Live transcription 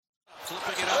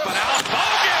Flipping it up and out.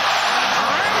 Bogut!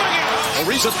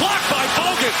 Ariza's blocked by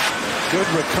Bogut. Good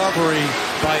recovery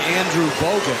by Andrew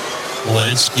Bogut.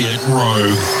 Let's get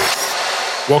rogue.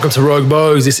 Welcome to Rogue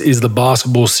Bows. This is the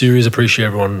basketball series. Appreciate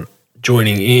everyone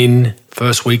joining in.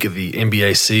 First week of the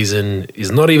NBA season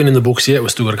is not even in the books yet.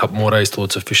 We've still got a couple more days till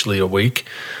it's officially a week.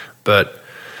 But,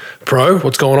 Pro,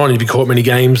 what's going on? Have you caught many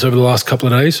games over the last couple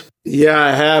of days? Yeah,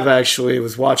 I have actually. I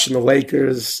was watching the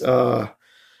Lakers.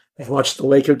 I watched the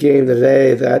Laker game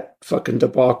today, that fucking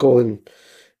debacle. And,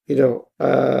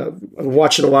 I'm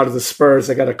watching a lot of the Spurs.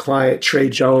 I got a client, Trey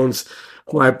Jones,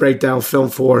 who I break down film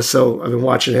for. So I've been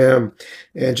watching him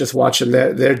and just watching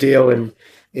their deal. And,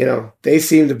 they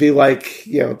seem to be like,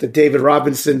 the David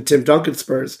Robinson, Tim Duncan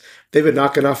Spurs. They've been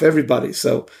knocking off everybody.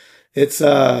 So it's,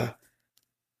 as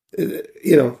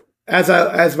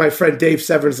my friend Dave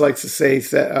Severns likes to say,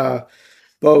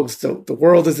 Bogues, the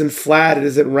world isn't flat, it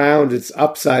isn't round, it's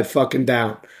upside fucking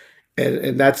down.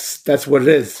 And that's what it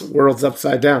is. The world's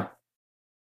upside down.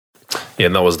 Yeah,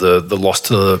 and that was the loss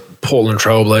to the Portland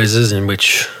Trailblazers, in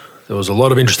which there was a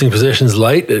lot of interesting possessions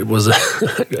late. It was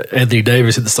Anthony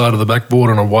Davis hit the side of the backboard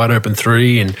on a wide open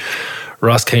three, and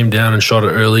Russ came down and shot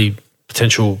an early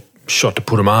potential shot to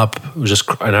put him up. It was just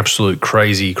an absolute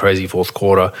crazy fourth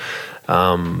quarter.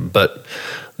 But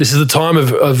this is the time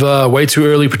of way too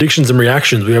early predictions and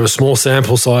reactions. We have a small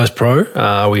sample size,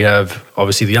 Pro. We have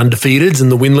obviously the undefeateds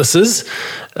and the winlesses.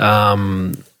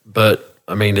 But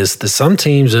I mean, there's some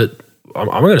teams that I'm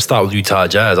going to start with Utah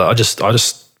Jazz. I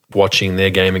just watching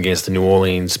their game against the New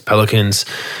Orleans Pelicans.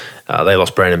 They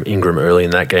lost Brandon Ingram early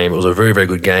in that game. It was a very, very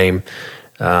good game.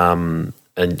 And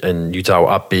Utah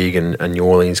were up big and New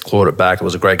Orleans clawed it back. It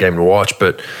was a great game to watch.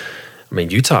 But I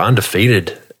mean, Utah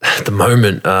undefeated at the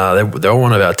moment. They were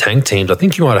one of our tank teams. I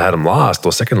think you might have had them last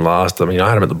or second last. I mean, I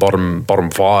had them at the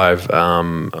bottom five.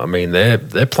 I mean,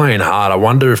 they're playing hard. I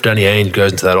wonder if Danny Ainge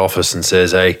goes into that office and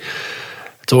says, "Hey,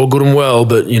 it's all good and well,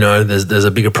 but there's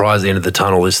a bigger prize at the end of the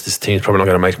tunnel. This team's probably not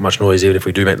going to make much noise even if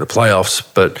we do make the playoffs."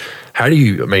 But how do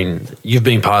you? I mean, you've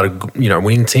been part of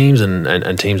winning teams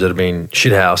and teams that have been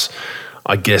shithouse.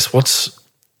 I guess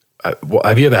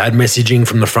have you ever had messaging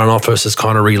from the front office that's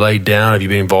kind of relayed down? Have you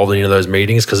been involved in any of those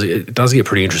meetings? Because it does get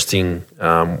pretty interesting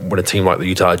when a team like the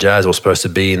Utah Jazz was supposed to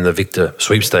be in the Victor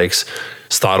sweepstakes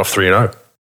start off 3-0.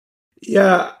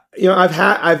 Yeah,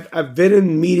 I've been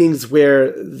in meetings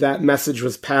where that message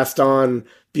was passed on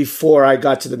before I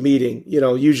got to the meeting.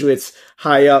 Usually it's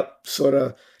high up sort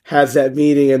of has that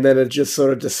meeting and then it just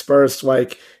sort of dispersed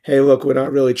like, hey, look, we're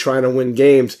not really trying to win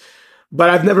games. But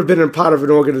I've never been a part of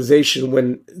an organization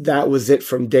when that was it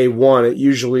from day one. It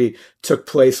usually took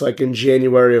place like in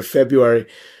January or February.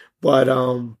 But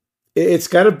it's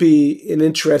got to be an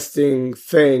interesting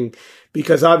thing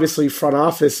because obviously front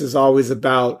office is always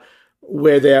about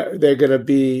where they're going to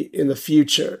be in the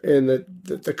future. And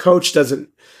the coach doesn't,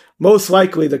 most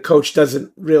likely the coach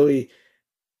doesn't really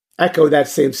echo that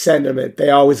same sentiment. They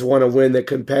always want to win. They're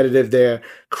competitive. They're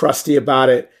crusty about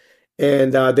it.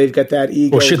 And they've got that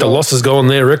ego. Well, shit, the losses go on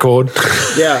their record.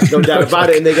 Yeah, no doubt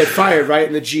about it. And they get fired, right?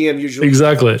 And the GM usually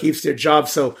keeps their job.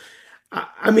 So,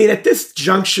 I mean, at this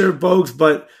juncture, Bogues,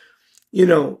 but,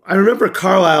 I remember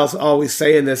Carlisle's always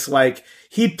saying this, like,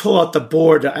 he'd pull out the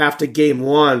board after game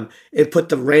one and put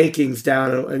the rankings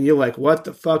down. And you're like, what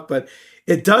the fuck? But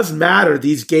it does matter.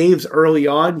 These games early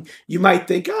on, you might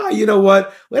think, you know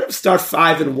what? Let them start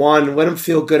 5-1, let them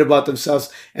feel good about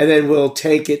themselves, and then we'll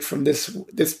take it from this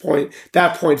point,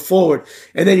 that point forward.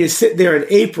 And then you sit there in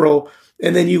April,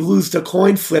 and then you lose the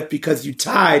coin flip because you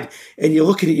tied, and you're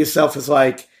looking at yourself as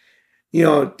like,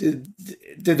 did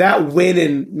that win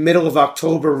in middle of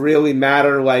October really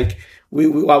matter? Like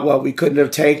we couldn't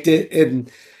have tanked it.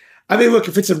 And I mean, look,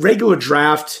 if it's a regular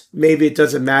draft, maybe it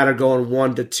doesn't matter going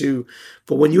 1-2.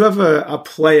 But when you have a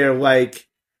player like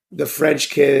the French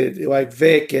kid, like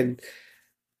Vic, and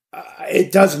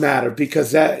it does matter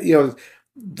because that,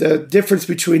 the difference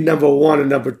between number one and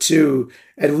number two,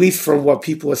 at least from what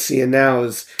people are seeing now,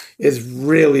 is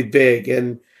really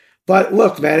big. But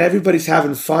look, man, everybody's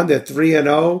having fun. They're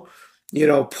 3-0.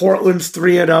 Portland's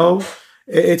 3-0.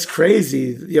 It's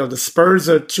crazy. The Spurs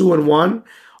are 2-1.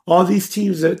 All these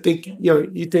teams that think,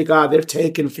 you think, they're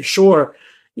taken for sure.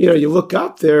 You look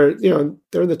up, they're in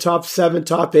the top 7,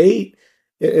 top 8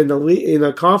 in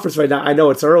the conference right now. I know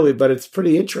it's early, but it's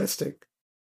pretty interesting.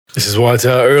 This is why it's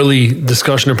our early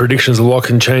discussion and predictions. A lot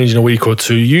can change in a week or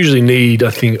two. You usually need,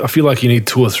 I feel like you need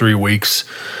 2 or 3 weeks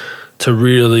to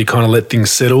really kind of let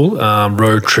things settle.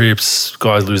 Road trips,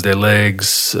 guys lose their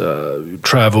legs,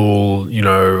 travel, being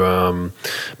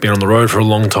on the road for a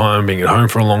long time, being at home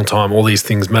for a long time, all these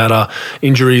things matter.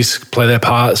 Injuries play their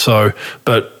part. So,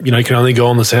 but, you can only go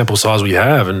on the sample size we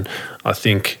have. And I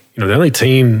think, the only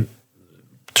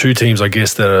two teams, I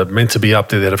guess, that are meant to be up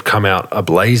there that have come out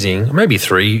blazing, maybe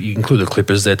three. You include the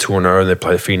Clippers, they're 2-0, and they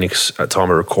play Phoenix at time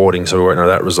of recording, so we won't know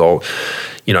that result.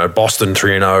 Boston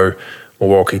 3-0,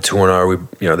 Milwaukee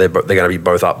 2-0. They're going to be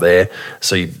both up there.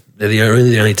 So they're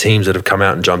the only teams that have come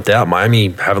out and jumped out. Miami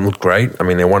haven't looked great. I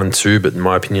mean, they're 1-2, but in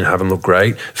my opinion, haven't looked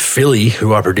great. Philly,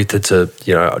 who I predicted to,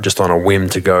 just on a whim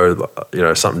to go,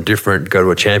 something different, go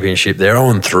to a championship, they're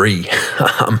 0-3,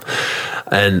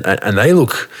 and they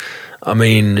look. I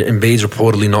mean, Embiid's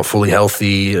reportedly not fully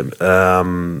healthy.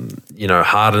 Harden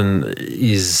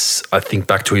is, I think,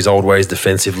 back to his old ways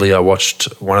defensively. I watched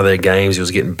one of their games. He was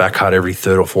getting back hard every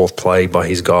third or fourth play by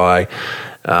his guy.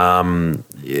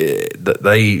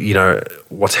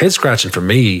 What's head scratching for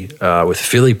me with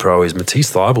Philly Pro is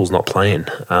Matisse Thybulle's not playing.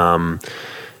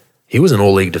 He was an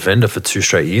all-league defender for 2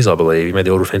 straight years, I believe. He made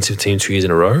the all-defensive team 2 years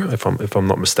in a row, if I'm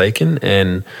not mistaken,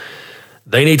 and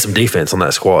they need some defense on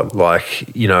that squad.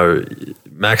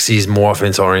 Maxi's more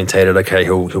offense orientated. Okay,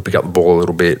 he'll pick up the ball a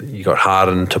little bit. You got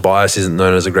Harden. Tobias isn't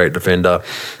known as a great defender.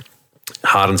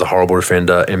 Harden's a horrible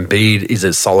defender. Embiid is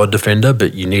a solid defender,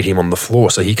 but you need him on the floor,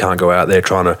 so he can't go out there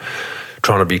trying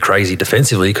to be crazy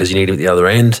defensively because you need him at the other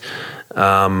end.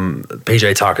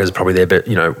 PJ Tucker is probably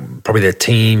their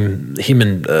team. Him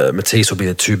and Matisse will be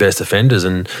the 2 best defenders.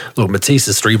 And look, Matisse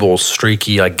is 3-ball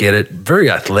streaky. I get it. Very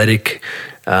athletic.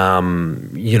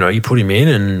 You put him in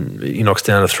and he knocks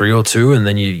down a 3 or 2, and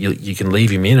then you can leave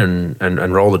him in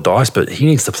and roll the dice. But he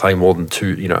needs to play more than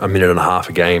a minute and a half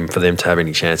a game for them to have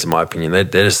any chance, in my opinion. They're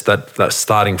just that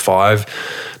starting 5.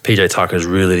 PJ Tucker is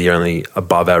really the only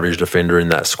above average defender in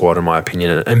that squad, in my opinion.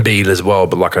 And Embiid as well.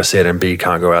 But like I said, Embiid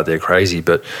can't go out there crazy.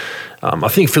 But I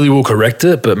think Philly will correct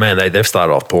it. But man, they've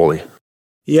started off poorly.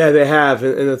 Yeah, they have.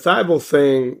 And the Thibault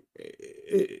thing,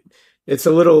 it's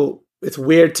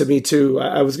weird to me too.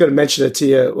 I was going to mention it to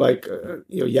you,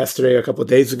 yesterday or a couple of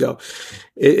days ago.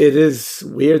 It is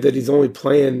weird that he's only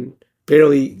playing,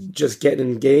 barely just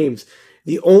getting in games.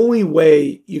 The only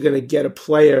way you're going to get a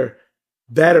player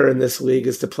better in this league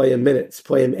is to play him minutes,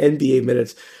 play him NBA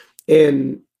minutes.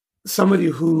 And somebody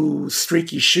who's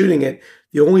streaky shooting it,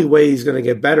 the only way he's going to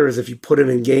get better is if you put him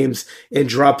in games and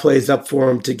draw plays up for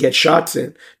him to get shots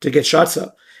up.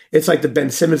 It's like the Ben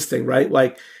Simmons thing, right?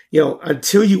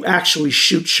 Until you actually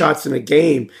shoot shots in a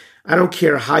game, I don't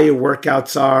care how your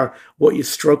workouts are, what your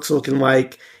strokes looking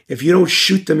like. If you don't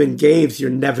shoot them in games, you're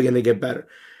never going to get better.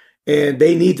 And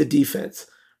they need the defense.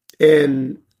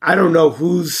 And I don't know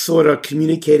who's sort of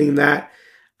communicating that.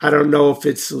 I don't know if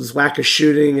it's his lack of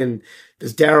shooting, and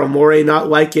does Daryl Morey not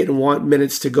like it and want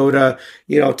minutes to go to,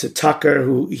 to Tucker,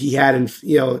 who he had in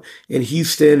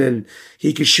Houston, and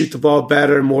he could shoot the ball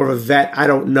better, more of a vet. I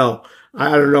don't know. I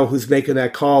don't know who's making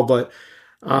that call, but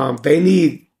they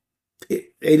need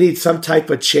some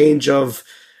type of change of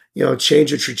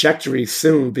trajectory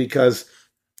soon, because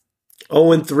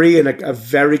 0-3 in a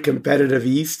very competitive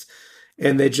East,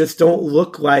 and they just don't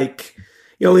look like,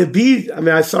 Embiid. I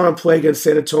mean, I saw him play against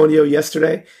San Antonio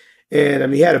yesterday, and I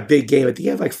mean, he had a big game. I think he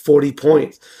had like 40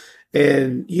 points,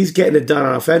 and he's getting it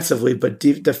done offensively, but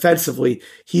defensively,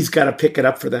 he's got to pick it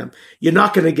up for them. You're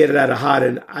not going to get it out of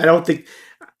Harden. I don't think.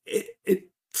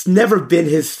 It's never been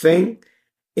his thing.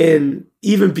 And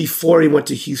even before he went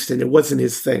to Houston, it wasn't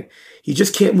his thing. He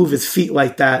just can't move his feet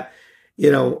like that,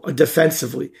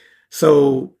 defensively.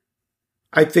 So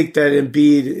I think that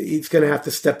Embiid, he's going to have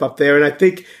to step up there. And I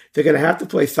think they're going to have to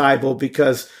play Thibault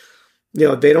because,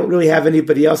 they don't really have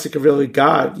anybody else that can really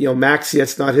guard. Maxey,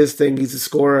 that's not his thing. He's a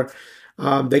scorer.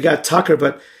 They got Tucker,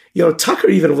 but, Tucker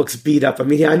even looks beat up. I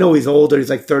mean, I know he's older. He's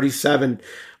like 37.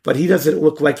 But he doesn't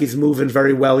look like he's moving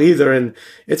very well either. And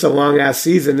it's a long-ass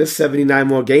season. There's 79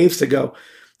 more games to go.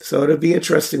 So it'll be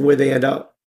interesting where they end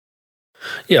up.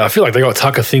 Yeah, I feel like they got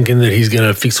Tucker thinking that he's going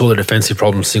to fix all the defensive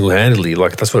problems single-handedly.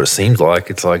 Like, that's what it seems like.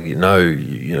 It's like,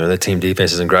 their team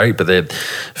defense isn't great, but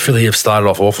Philly have started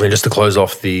off awfully. And just to close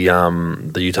off the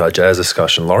Utah Jazz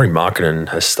discussion, Lauri Markkanen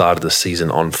has started the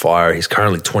season on fire. He's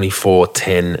currently 24,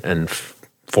 10, and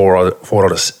four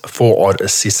odd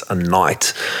assists a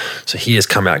night. So he has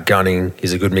come out gunning.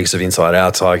 He's a good mix of inside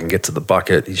outside, can get to the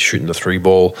bucket. He's shooting the 3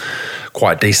 ball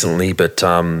quite decently, but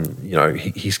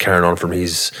he's carrying on from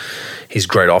his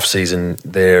great off season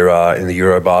there in the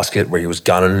Eurobasket where he was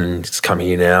gunning, and he's come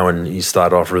here now and he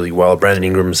started off really well. Brandon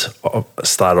Ingram's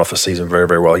started off the season very,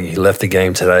 very well. He left the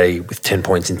game today with 10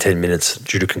 points in 10 minutes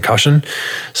due to concussion,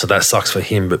 so that sucks for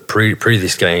him. But pre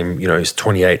this game, he's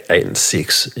 28, 8 and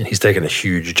 6, and he's taken a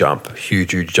huge jump.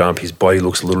 His body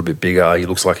looks a little bit bigger. He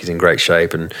looks like he's in great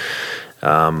shape, and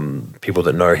people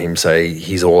that know him say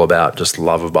he's all about just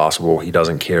love of basketball. He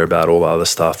doesn't care about all the other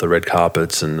stuff, the red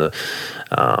carpets and the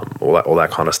all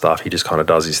that kind of stuff. He just kind of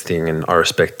does his thing, and I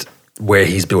respect where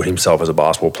he's built himself as a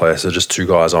basketball player. So just 2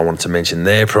 guys I wanted to mention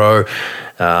there, Pro.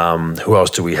 Who else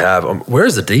do we have? Where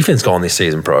has the defense gone this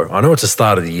season, Pro? I know it's the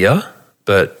start of the year,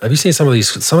 but have you seen some of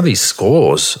these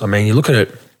scores? I mean, you're looking at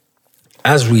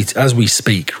as we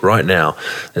speak right now.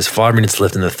 There's 5 minutes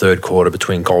left in the third quarter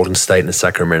between Golden State and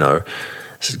Sacramento.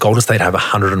 Golden State have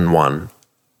 101.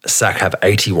 Sac have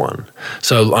 81.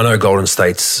 So I know Golden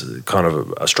State's kind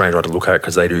of a strange one to look at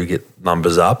because they do get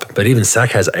numbers up, but even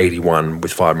Sac has 81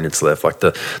 with 5 minutes left. Like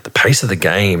the pace of the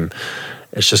game,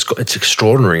 it's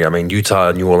extraordinary. I mean,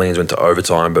 Utah, New Orleans went to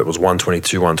overtime, but it was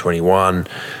 122, 121.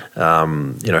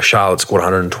 Charlotte scored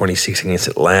 126 against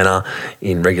Atlanta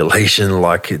in regulation.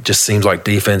 Like, it just seems like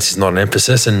defense is not an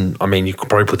emphasis. And I mean, you could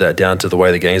probably put that down to the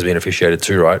way the game's being officiated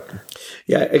too, right?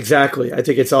 Yeah, exactly. I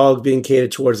think it's all being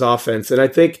catered towards offense. And I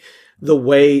think the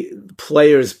way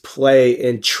players play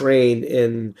and train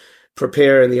and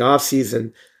prepare in the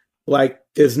offseason, like,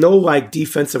 there's no like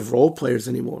defensive role players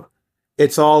anymore.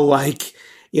 It's all like,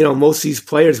 most of these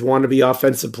players want to be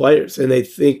offensive players, and they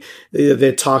think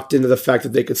they're talked into the fact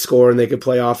that they could score and they could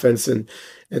play offense and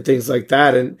things like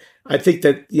that. And I think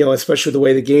that, especially the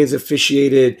way the game's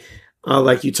officiated,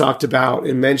 like you talked about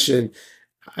and mentioned,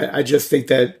 I just think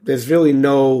that there's really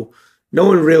no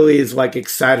one really is like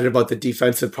excited about the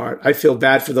defensive part. I feel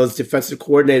bad for those defensive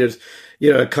coordinators,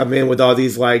 come in with all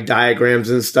these like diagrams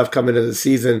and stuff coming into the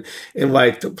season, and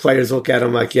like the players look at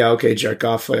them like, yeah, okay, jerk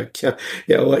off. Like,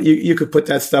 you could put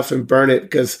that stuff and burn it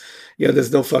because,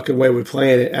 there's no fucking way we're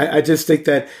playing it. I just think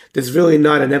that there's really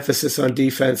not an emphasis on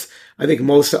defense. I think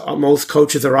most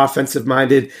coaches are offensive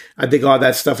minded. I think all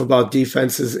that stuff about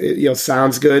defense is,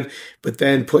 sounds good, but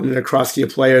then putting it across to your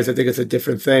players, I think it's a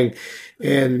different thing.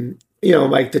 And,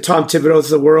 like the Tom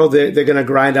Thibodeau's of the world, they're going to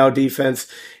grind out defense,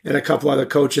 and a couple other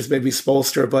coaches, maybe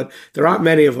Spoelstra, but there aren't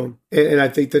many of them. And I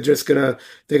think they're going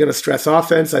to stress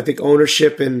offense. I think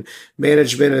ownership and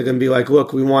management are going to be like,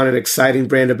 look, we want an exciting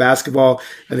brand of basketball.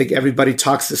 I think everybody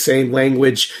talks the same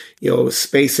language,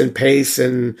 space and pace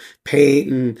and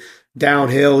paint and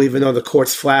downhill, even though the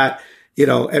court's flat.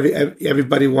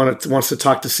 Everybody wants to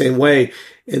talk the same way,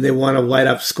 and they want to light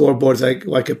up scoreboards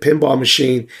like a pinball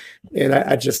machine. And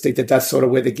I just think that that's sort of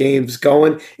where the game's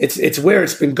going. It's where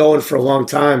it's been going for a long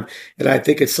time, and I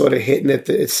think it's sort of hitting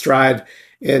its stride,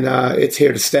 and it's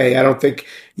here to stay. I don't think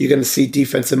you're going to see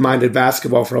defensive-minded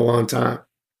basketball for a long time.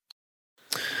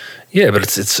 Yeah, but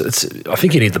it's. I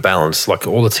think you need the balance. Like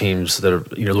all the teams that are,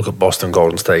 look at Boston,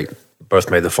 Golden State. Both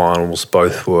made the finals.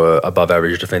 Both were above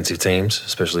average defensive teams,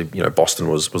 especially, Boston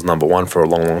was number one for a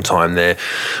long, long time there.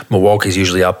 Milwaukee's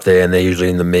usually up there and they're usually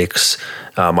in the mix.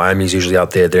 Miami's usually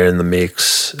out there, they're in the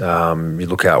mix. You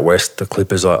look out west, the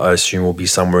Clippers, I assume, will be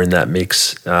somewhere in that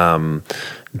mix.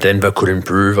 Denver could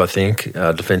improve, I think,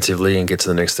 defensively and get to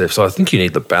the next step. So I think you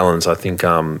need the balance. I think,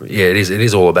 it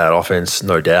is all about offense,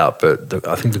 no doubt. But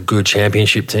I think the good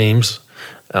championship teams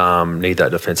need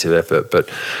that defensive effort, but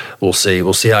we'll see.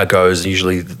 We'll see how it goes.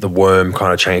 Usually the worm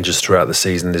kind of changes throughout the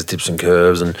season. There's dips and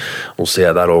curves, and we'll see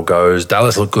how that all goes.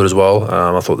 Dallas looked good as well.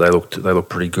 I thought they looked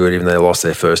pretty good, even though they lost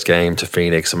their first game to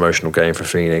Phoenix, emotional game for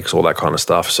Phoenix, all that kind of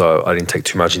stuff. So I didn't take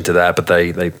too much into that, but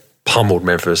they pummeled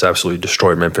Memphis, absolutely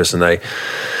destroyed Memphis, and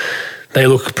they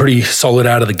look pretty solid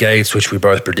out of the gates, which we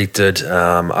both predicted.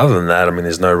 Other than that, I mean,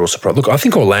 there's no real surprise. Look, I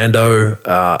think Orlando,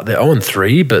 they're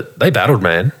 0-3, but they battled,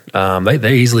 man.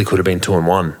 They easily could have been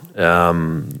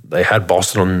 2-1. They had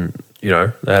Boston on,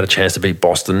 they had a chance to beat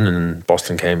Boston, and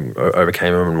Boston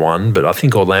overcame them and won. But I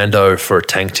think Orlando, for a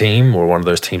tank team or one of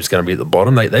those teams going to be at the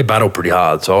bottom, they battled pretty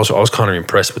hard. So I was kind of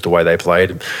impressed with the way they played.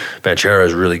 Banchero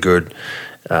is really good.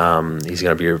 He's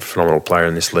going to be a phenomenal player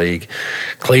in this league.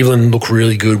 Cleveland looked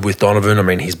really good with Donovan. I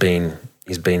mean, he's been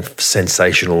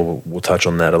sensational. We'll touch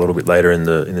on that a little bit later in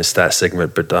the stats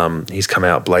segment, but he's come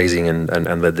out blazing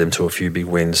and led them to a few big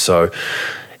wins. So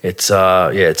it's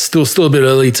still a bit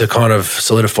early to kind of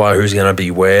solidify who's going to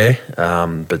be where,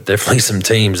 but definitely some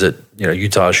teams that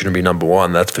Utah shouldn't be number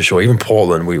one. That's for sure. Even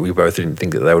Portland, we both didn't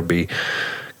think that they would be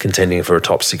contending for a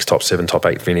top 6, top 7, top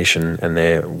 8 finish, and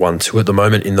they're 1-2 at the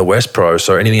moment in the West Pro.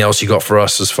 So anything else you got for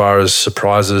us as far as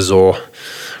surprises or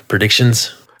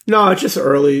predictions? No, it's just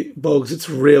early, Bogues. It's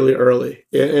really early.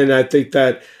 And I think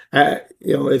that,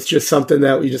 it's just something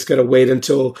that we just got to wait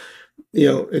until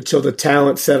the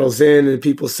talent settles in and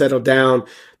people settle down.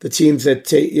 The teams that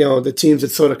the teams that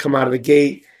sort of come out of the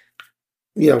gate,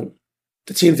 they're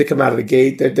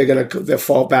they'll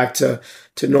fall back to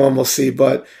normalcy.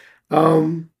 But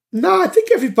no, I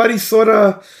think everybody's sort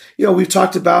of, we've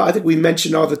talked about, I think we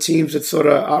mentioned all the teams that sort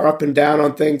of are up and down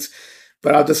on things.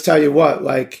 But I'll just tell you what,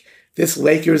 like this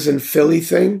Lakers and Philly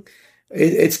thing,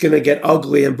 it's going to get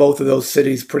ugly in both of those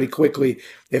cities pretty quickly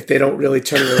if they don't really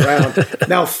turn it around.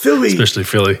 Now, Philly. Especially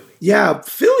Philly. Yeah,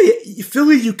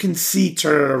 Philly, you can see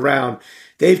turning it around.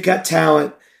 They've got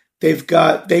talent. They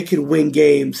can win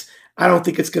games. I don't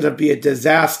think it's going to be a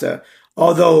disaster.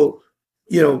 Although,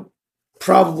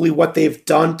 probably what they've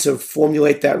done to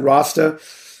formulate that roster,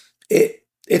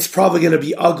 it's probably going to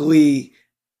be ugly.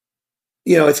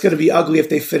 It's going to be ugly if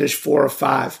they finish 4 or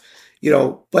 5.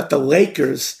 But the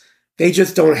Lakers, they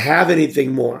just don't have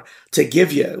anything more to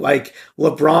give you. Like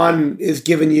LeBron is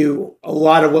giving you a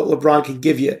lot of what LeBron can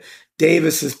give you.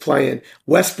 Davis is playing.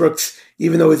 Westbrook's,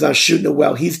 even though he's not shooting it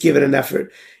well, he's giving an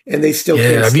effort, and they still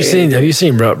can't. Have you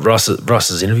seen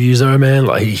Russ's interviews though, man?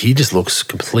 Like he just looks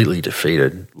completely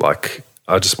defeated. Like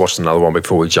I just watched another one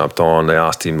before we jumped on. They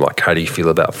asked him like, "How do you feel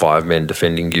about 5 men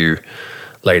defending you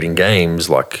late in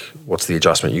games? Like, what's the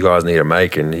adjustment you guys need to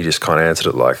make?" And he just kind of answered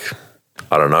it like,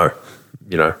 "I don't know,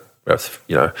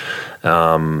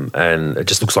 and it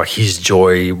just looks like his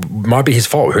joy might be his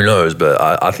fault. Who knows? But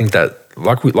I think that,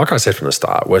 like I said from the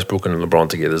start, Westbrook and LeBron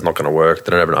together is not going to work.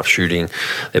 They don't have enough shooting.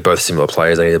 They're both similar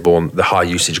players. They need the ball, the high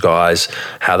usage guys.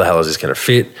 How the hell is this going to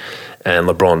fit? And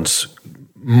LeBron's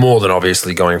more than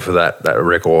obviously going for that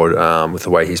record with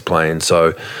the way he's playing.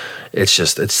 So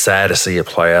it's sad to see a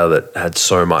player that had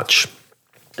so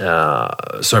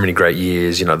many great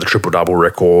years, the triple-double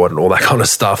record and all that kind of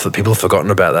stuff that people have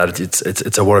forgotten about that.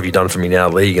 It's a what have you done for me now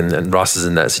league, and Russ is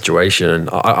in that situation. And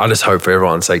I just hope for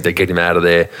everyone's sake they get him out of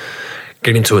there,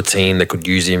 get into a team that could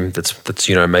use him, that's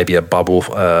maybe a bubble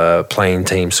playing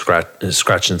team,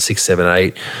 scratching 6, 7,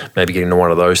 8, maybe get into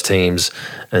one of those teams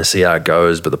and see how it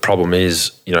goes. But the problem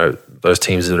is, those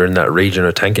teams that are in that region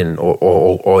are tanking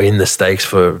or in the stakes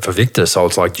for Victor. So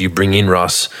it's like, do you bring in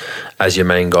Russ as your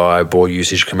main guy? Ball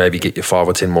usage can maybe get you 5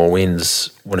 or 10 more wins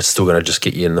when it's still going to just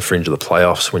get you in the fringe of the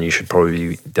playoffs when you should probably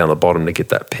be down the bottom to get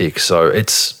that pick. So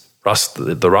it's Russ,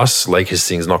 the Russ Lakers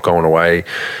thing's not going away.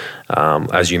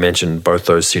 As you mentioned, both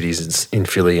those cities in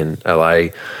Philly and LA,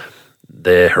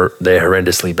 they're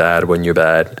horrendously bad when you're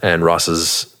bad, and Russ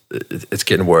it's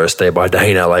getting worse day by day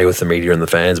in LA with the media and the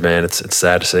fans, man. It's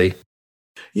sad to see.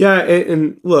 Yeah,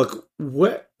 and look,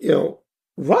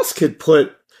 Russ could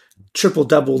put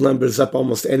triple-double numbers up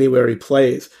almost anywhere he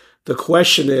plays. The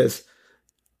question is,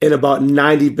 in about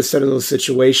 90% of those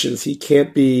situations, he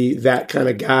can't be that kind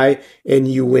of guy and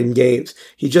you win games.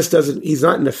 He just doesn't, he's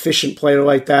not an efficient player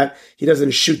like that. He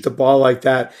doesn't shoot the ball like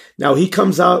that. Now he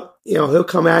comes out, he'll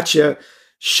come at you,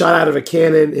 shot out of a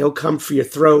cannon. He'll come for your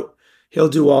throat. He'll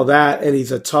do all that. And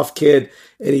he's a tough kid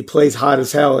and he plays hard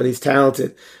as hell and he's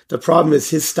talented. The problem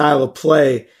is his style of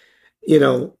play,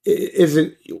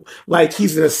 isn't like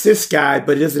he's an assist guy,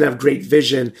 but he doesn't have great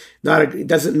vision. It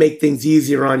doesn't make things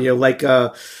easier on you like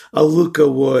a Luka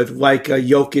would, like a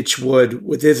Jokic would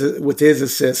with his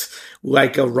assists,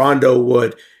 like a Rondo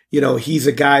would. He's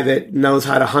a guy that knows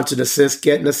how to hunt an assist,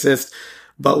 get an assist,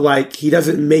 but like he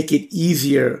doesn't make it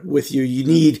easier with you. You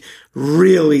need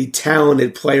really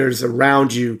talented players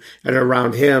around you and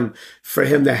around him for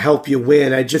him to help you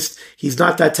win. He's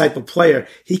not that type of player.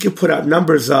 He can put up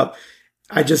numbers up.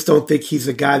 I just don't think he's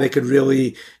a guy that could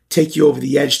really take you over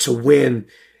the edge to win.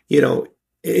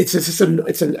 It's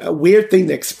a weird thing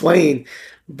to explain,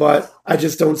 but I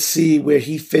just don't see where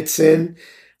he fits in,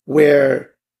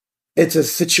 where it's a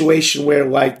situation where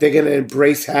like they're going to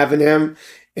embrace having him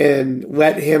and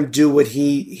let him do what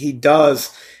he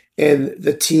does and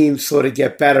the team sort of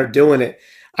get better doing it.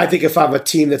 I think if I'm a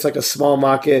team that's like a small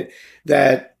market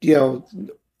that,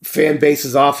 fan base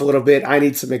is off a little bit, I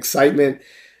need some excitement.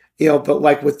 But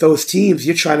like with those teams,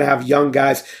 you're trying to have young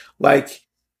guys. Like,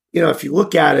 if you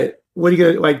look at it, what are you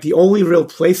gonna like? The only real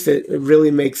place that it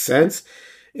really makes sense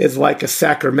is like a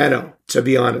Sacramento, to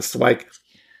be honest. Like,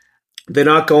 they're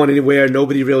not going anywhere.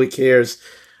 Nobody really cares.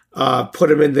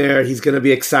 Put him in there. He's going to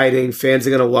be exciting. Fans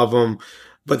are going to love him,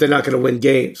 but they're not going to win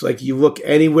games. Like, you look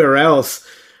anywhere else,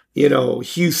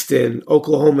 Houston,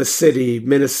 Oklahoma City,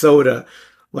 Minnesota,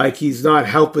 like he's not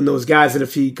helping those guys. And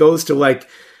if he goes to like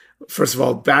first of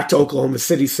all, back to Oklahoma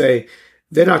City, say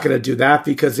they're not going to do that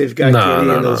because they've got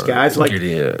Giddey and those guys. Like,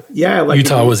 Giddey, yeah, like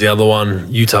Utah was the other one.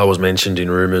 Utah was mentioned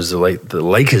in rumors. The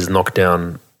Lakers knocked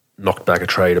back a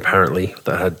trade apparently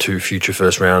that had 2 future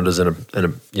first rounders and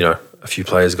a few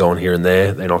players going here and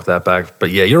there. They knocked that back.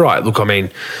 But yeah, you're right. Look, I mean,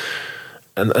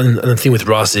 and the thing with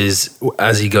Russ is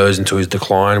as he goes into his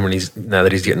decline now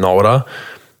that he's getting older,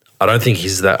 I don't think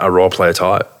he's a role player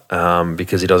type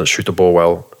because he doesn't shoot the ball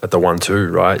well at the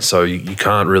 1-2, right? So you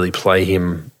can't really play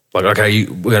him. Like, okay,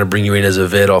 we're going to bring you in as a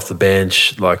vet off the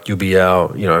bench. Like, you'll be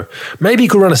our, maybe you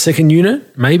could run a second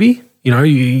unit, maybe.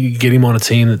 You get him on a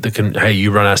team that can, hey,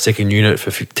 you run our second unit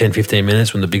for 10, 15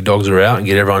 minutes when the big dogs are out and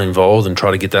get everyone involved and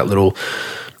try to get that little,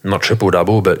 not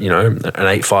triple-double, but, an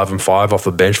 8, 5, and 5 off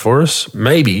the bench for us.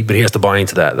 Maybe, but he has to buy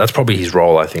into that. That's probably his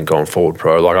role, I think, going forward,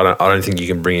 Pro. Like, I don't think you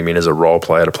can bring him in as a role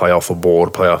player to play off the ball,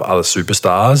 to play off other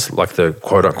superstars, like the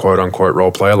quote-unquote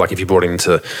role player. Like, if you brought him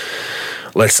to,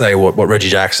 let's say what Reggie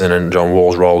Jackson and John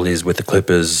Wall's role is with the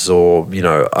Clippers, or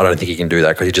I don't think he can do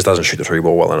that because he just doesn't shoot the 3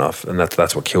 ball well enough, and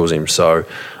that's what kills him. So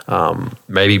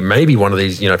maybe one of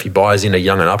these, if he buys in a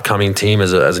young and upcoming team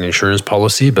as an insurance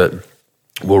policy, but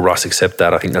will Russ accept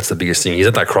that? I think that's the biggest thing. He's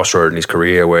at that crossroad in his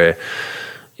career where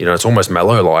it's almost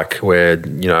Melo-like, where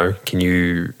can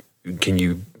you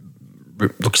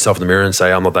look yourself in the mirror and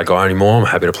say, I'm not that guy anymore, I'm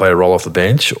happy to play a role off the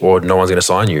bench, or no one's going to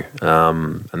sign you.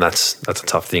 And that's a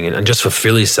tough thing. And just for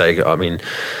Philly's sake, I mean,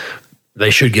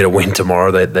 they should get a win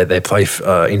tomorrow. They play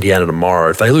Indiana tomorrow.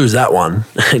 If they lose that one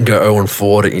and go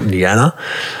 0-4 to Indiana,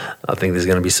 I think there's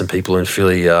going to be some people in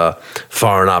Philly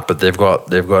firing up. But they've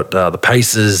got the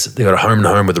Pacers. They've got a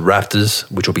home-and-home with the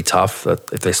Raptors, which will be tough.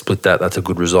 If they split that, that's a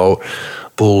good result.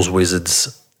 Bulls,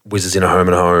 Wizards in a home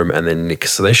and home, and then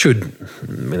Knicks. So they should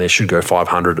go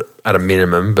 500 at a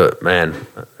minimum. But man,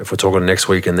 if we're talking next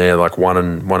week and they're like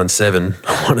 1-7,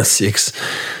 1-6,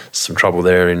 some trouble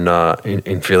there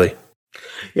in Philly.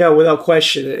 Yeah, without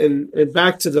question. And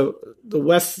back to the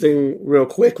West thing real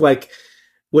quick. Like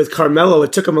with Carmelo,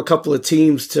 it took him a couple of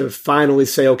teams to finally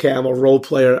say, okay, I'm a role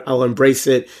player, I'll embrace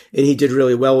it, and he did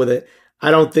really well with it.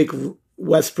 I don't think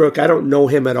Westbrook, I don't know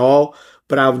him at all,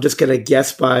 but I'm just going to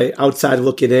guess by outside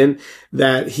looking in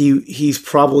that he's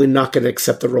probably not going to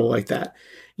accept a role like that.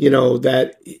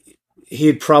 That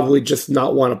he'd probably just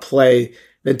not want to play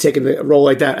than taking a role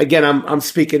like that. Again, I'm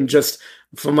speaking just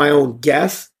from my own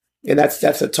guess, and that's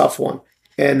a tough one.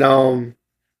 And I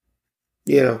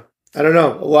don't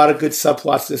know, a lot of good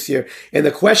subplots this year. And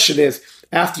the question is,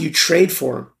 after you trade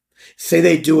for him, say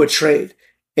they do a trade,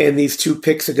 and these 2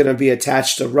 picks are going to be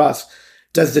attached to Russ.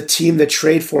 Does the team that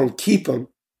trade for him keep him?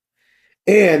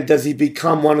 And does he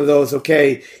become one of those,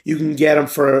 okay, you can get him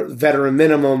for a veteran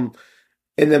minimum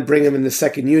and then bring him in the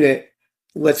second unit.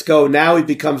 Let's go. Now he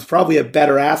becomes probably a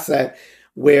better asset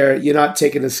where you're not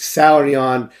taking his salary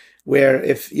on, where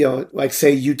if, like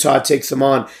say Utah takes him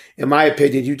on, in my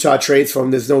opinion, Utah trades for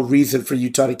him. There's no reason for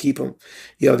Utah to keep him.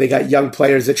 They got young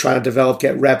players that trying to develop,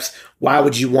 get reps. Why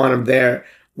would you want him there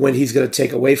when he's going to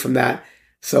take away from that?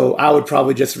 So I would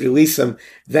probably just release him.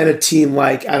 Then a team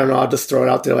like, I don't know, I'll just throw it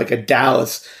out there, like a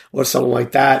Dallas or something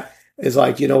like that is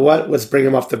like, you know what? Let's bring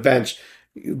him off the bench.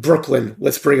 Brooklyn,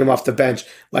 let's bring him off the bench.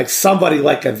 Like somebody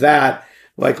like that,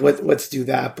 like let's do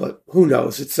that. But who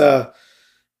knows?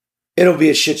 It'll be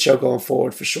a shit show going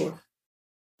forward for sure.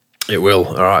 It will.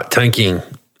 All right. Tanking.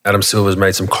 Adam Silver's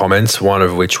made some comments, one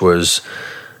of which was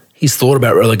he's thought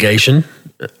about relegation.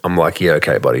 I'm like, yeah,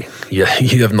 okay, buddy. Yeah,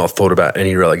 you have not thought about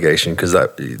any relegation because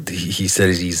he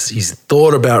said he's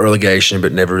thought about relegation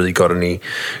but never really got any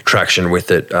traction with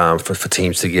it for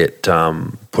teams to get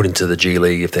put into the G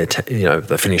League if they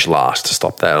finish last to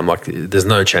stop that. I'm like, there's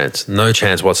no chance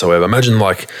whatsoever. Imagine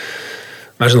the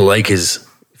Lakers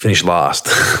finish last.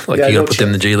 You're gonna put them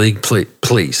in the G League,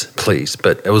 please.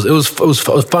 But it was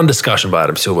a fun discussion by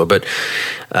Adam Silver. But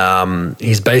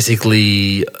he's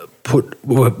basically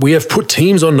we have put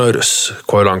teams on notice,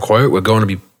 quote unquote. We're going to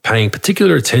be paying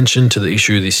particular attention to the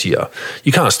issue this year.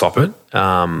 You can't stop it,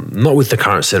 not with the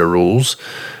current set of rules.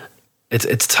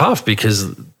 It's tough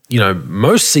because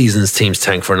most seasons teams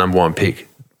tank for a number 1 pick.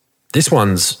 This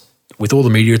one's with all the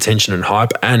media attention and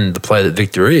hype, and the player that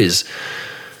Victor is.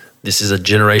 This is a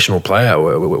generational player.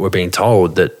 We're being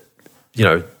told that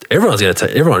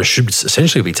everyone should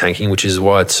essentially be tanking, which is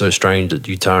why it's so strange that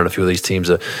Utah and a few of these teams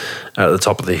are at the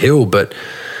top of the hill. But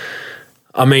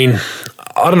I mean,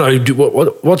 I don't know.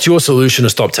 What's your solution to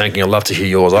stop tanking? I'd love to hear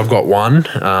yours. I've got one.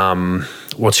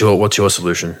 What's your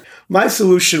solution? My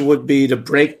solution would be to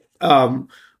break the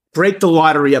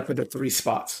lottery up into 3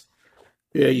 spots.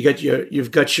 You got your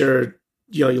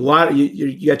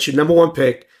number 1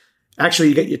 pick. Actually,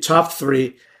 you get your top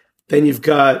 3. Then you've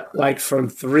got like from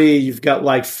 3, you've got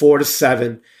like 4 to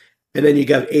 7, and then you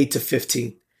got 8 to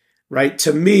 15, right?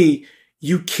 To me,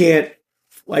 you can't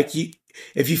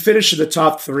if you finish in the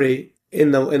top 3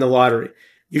 in the lottery,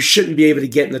 you shouldn't be able to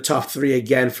get in the top 3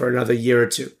 again for another year or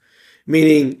two.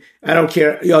 Meaning, I don't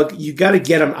care. You got to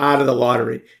get them out of the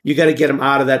lottery. You got to get them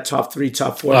out of that top 3,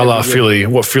 top 4. I love Philly.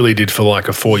 What Philly did for like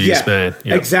a 4-year span.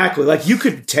 Yep. Exactly. Like you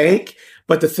could tank,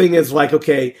 but the thing is, like,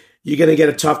 okay, you're gonna get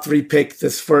a top 3 pick.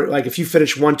 If you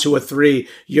finish 1, 2, or 3,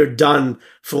 you're done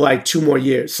for like 2 more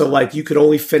years. So like you could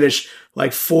only finish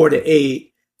like 4 to 8.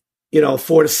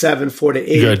 4 to 7, 4 to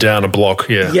 8. You go down a block,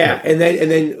 yeah, and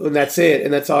then that's it,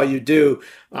 and that's all you do.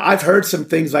 I've heard some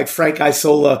things like Frank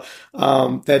Isola,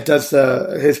 that does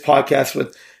his podcast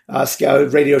with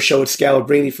radio show with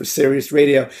Scalabrini for Sirius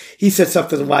Radio. He said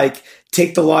something like,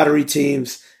 take the lottery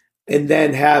teams and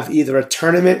then have either a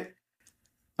tournament,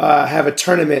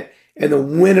 and the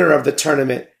winner of the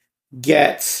tournament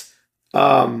gets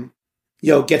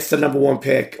the number 1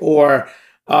 pick, or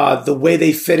the way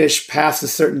they finish past a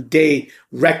certain date,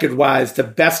 record-wise, the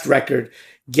best record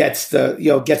gets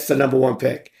the number 1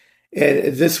 pick,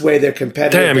 and this way they're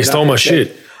competitive. Damn, he stole my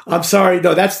shit. I'm sorry,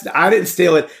 no, I didn't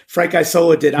steal it. Frank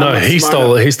Isola did. No, he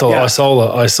stole it. He stole it.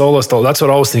 Isola stole it. That's what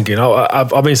I was thinking.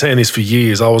 I've been saying this for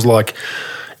years. I was like,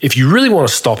 if you really want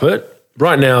to stop it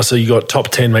right now, so you got top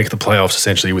 10 make the playoffs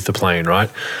essentially with the play-in, right?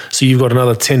 So you've got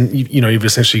another 10. You've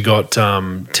essentially got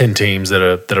 10 teams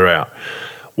that are out.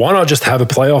 Why not just have a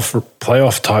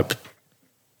playoff type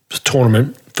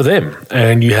tournament for them?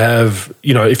 And you have,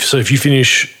 if you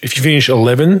finish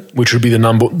 11, which would be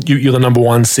you're the number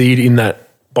 1 seed in that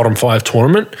bottom 5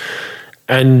 tournament,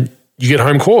 and you get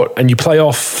home court and you play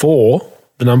off for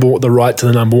the right to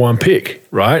the number 1 pick,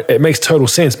 right? It makes total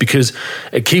sense because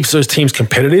it keeps those teams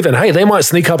competitive, and hey, they might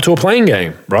sneak up to a playing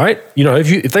game, right?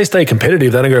 If they stay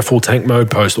competitive, they don't go full tank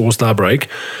mode post All-Star break.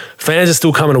 Fans are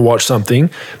still coming to watch something.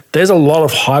 There's a lot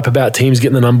of hype about teams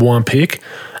getting the number 1 pick.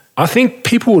 I think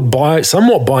people would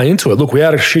somewhat buy into it. Look, we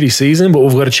had a shitty season, but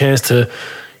we've got a chance to,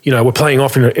 we're playing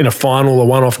off in a final, a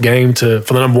one-off game for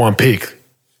the number 1 pick.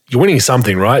 You're winning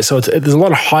something, right? So there's a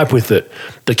lot of hype with it.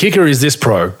 The kicker is this,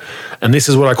 Pro, and this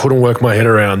is what I couldn't work my head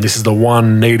around. This is the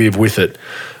one negative with it.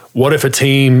 What if a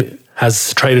team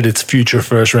has traded its future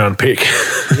first-round pick?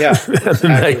 Yeah,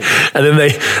 and then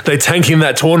they tank in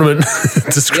that tournament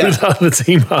to screw the other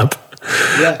team up.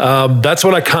 Yeah. That's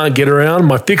what I can't get around.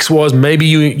 My fix was maybe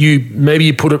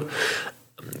you put it.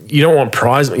 You don't want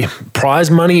prize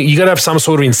money. You got to have some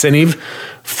sort of incentive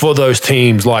for those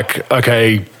teams. Like,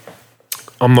 okay,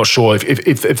 I'm not sure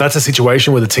if that's a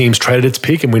situation where the team's traded its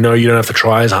pick and we know you don't have to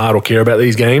try as hard or care about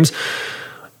these games.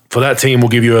 For that team, we'll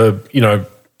give you a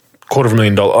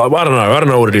 $250,000. I don't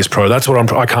know what it is, Pro. That's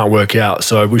what I can't work out.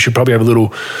 So we should probably have a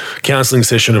little counseling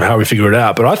session of how we figure it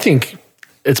out. But I think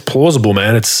it's plausible,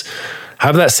 man. It's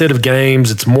have that set of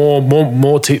games. It's more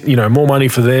money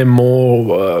for them,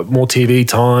 more TV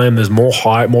time. There's more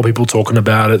hype, more people talking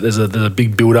about it. There's a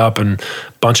big build up and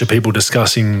bunch of people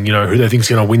discussing, who they think is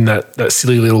going to win that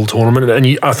silly little tournament.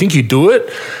 And I think you do it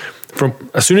from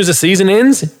as soon as the season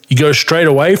ends. You go straight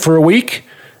away for a week,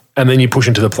 and then you push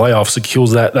into the playoffs. It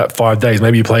kills that 5 days.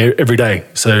 Maybe you play every day.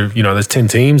 So there's 10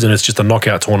 teams, and it's just a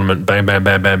knockout tournament. Bam, bam,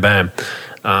 bam, bam, bam.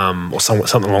 Or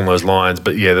something along those lines.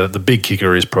 But yeah, the big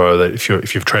kicker is, Pro, that if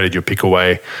you've traded your pick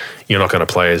away, you're not going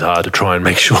to play as hard to try and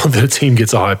make sure that a team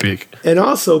gets a high pick. And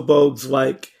also, Bogues,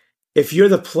 like, if you're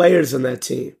the players on that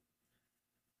team,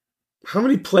 how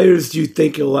many players do you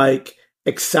think are like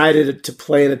excited to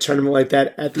play in a tournament like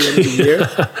that at the end of the year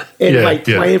and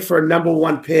playing for a number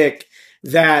 1 pick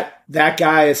that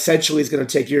guy essentially is going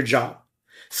to take your job?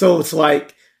 So it's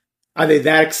like, are they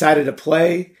that excited to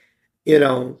play?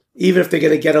 Even if they're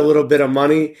going to get a little bit of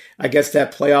money, I guess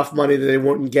that playoff money that they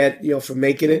wouldn't get, for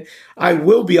making it. I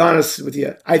will be honest with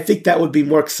you. I think that would be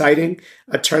more exciting,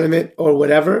 a tournament or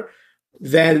whatever,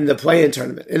 than the play-in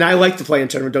tournament. And I like the play-in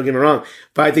tournament, don't get me wrong.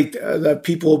 But I think the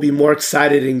people will be more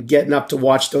excited in getting up to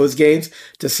watch those games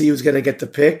to see who's going to get the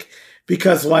pick.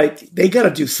 Because, like, they got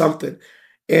to do something.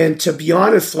 And to be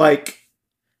honest, like,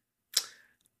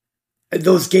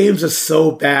 those games are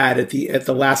so bad at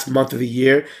the last month of the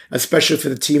year, especially for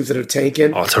the teams that are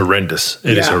tanking. Oh, it's horrendous.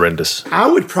 It is horrendous. I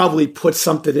would probably put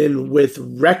something in with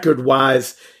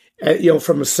record-wise,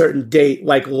 from a certain date,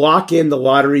 like lock in the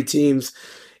lottery teams,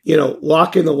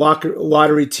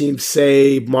 lottery teams,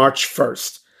 say March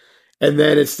 1st. And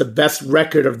then it's the best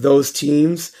record of those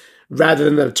teams rather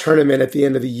than the tournament at the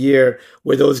end of the year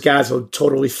where those guys will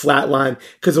totally flatline,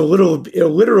 because it'll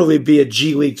literally be a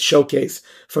G League showcase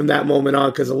from that moment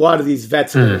on, because a lot of these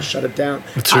vets are going to shut it down.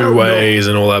 The 2 ways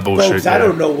and all that bullshit. Folks, I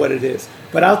don't know what it is,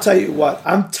 but I'll tell you what,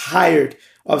 I'm tired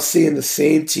of seeing the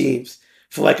same teams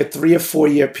for like a 3 or 4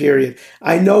 year period.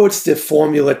 I know it's the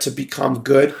formula to become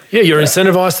good. Yeah, you're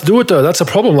incentivized to do it though. That's a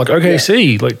problem. Like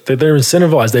OKC, like they're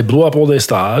incentivized. They blew up all their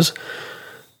stars.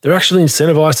 They're actually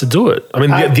incentivized to do it. I mean,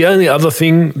 the only other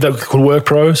thing that could work,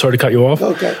 Pro, sorry to cut you off,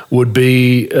 would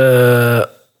be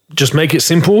just make it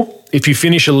simple. If you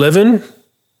finish 11,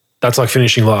 that's like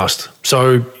finishing last.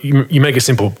 So you make it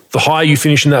simple. The higher you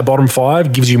finish in that bottom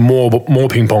 5 gives you more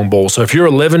ping pong balls. So if you're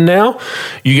 11 now,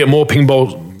 you get more ping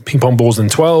pong balls than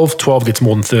 12. 12 gets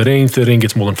more than 13. 13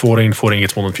 gets more than 14. 14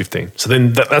 gets more than 15. So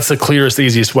then that's the clearest,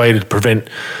 easiest way to prevent.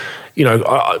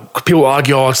 People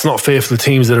argue, it's not fair for the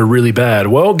teams that are really bad.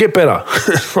 Well, get better.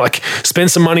 Like, spend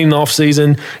some money in the off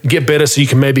season, get better so you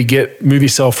can maybe move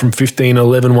yourself from 15,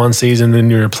 11 one season, then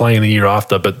you're playing the year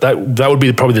after. But that would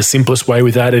be probably the simplest way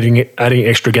without adding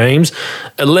extra games.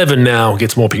 11 now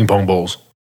gets more ping pong balls.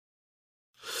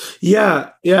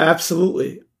 Yeah,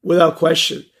 absolutely. Without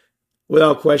question.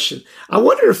 I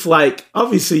wonder if, like,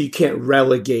 obviously you can't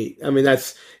relegate. I mean,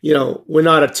 that's, we're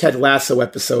not a Ted Lasso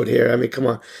episode here. I mean, come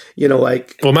on, Well,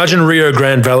 imagine Rio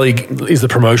Grande Valley is the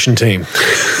promotion team.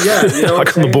 Yeah,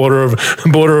 like on the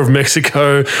border of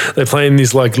Mexico. They play in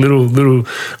this like little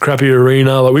crappy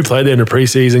arena. Like, we played there in a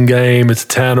preseason game. It's a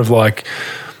town of like,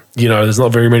 there's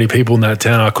not very many people in that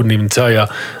town. I couldn't even tell you.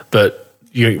 But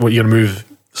you're going to move.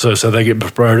 So they get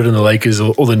promoted and the Lakers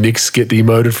or the Knicks get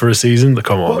demoted for a season?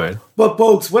 Come on, man. But,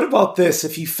 Bogues, what about this?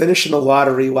 If you finish in the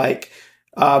lottery, like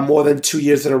more than 2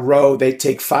 years in a row, they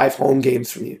take 5 home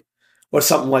games from you or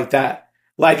something like that.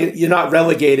 Like, you're not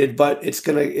relegated, but it's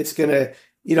gonna,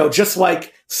 just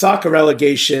like soccer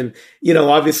relegation,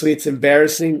 obviously it's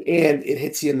embarrassing and it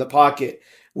hits you in the pocket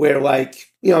where, like,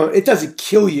 it doesn't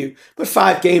kill you, but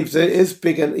 5 games is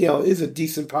big and, is a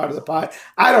decent part of the pot.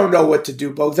 I don't know what to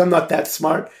do, Bogues. I'm not that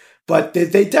smart, but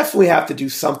they definitely have to do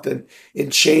something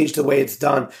and change the way it's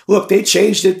done. Look, they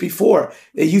changed it before.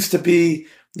 It used to be,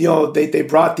 they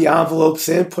brought the envelopes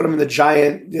in, put them in the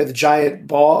giant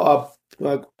ball,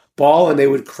 and they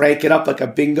would crank it up like a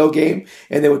bingo game,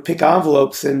 and they would pick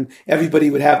envelopes, and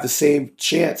everybody would have the same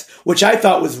chance, which I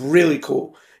thought was really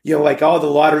cool. Like all the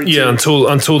lottery teams. Yeah,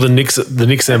 until the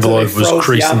Knicks envelope was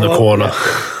creased in the corner.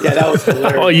 Yeah, that was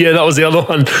hilarious. Oh, yeah, that was the other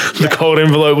one. The cold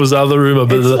envelope was the other rumor.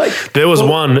 But there was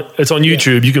one, it's on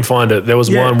YouTube, you can find it. There was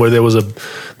one where there was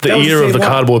the ear of the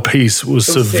cardboard piece was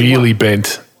severely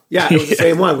bent. Yeah, it was the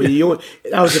same one.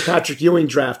 That was the Patrick Ewing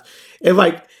draft. And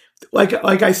like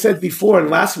I said before in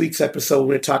last week's episode, when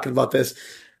we were talking about this,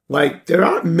 like, there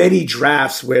aren't many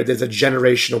drafts where there's a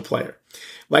generational player.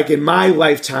 Like, in my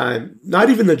lifetime, not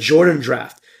even the Jordan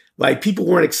draft, like, people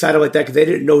weren't excited like that because they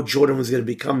didn't know Jordan was going to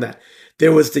become that.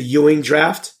 There was the Ewing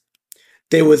draft.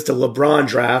 There was the LeBron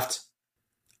draft.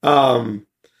 Bird.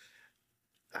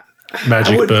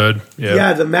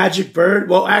 Yeah, the Magic Bird.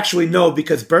 Well, actually, no,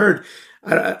 because Bird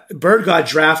got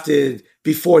drafted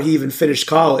before he even finished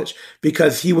college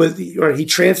because he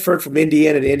transferred from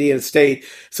Indiana to Indiana State.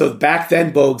 So back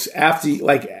then, Bogues,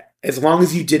 as long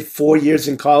as you did 4 years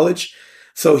in college,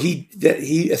 so he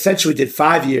essentially did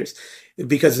 5 years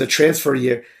because of the transfer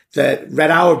year. That Red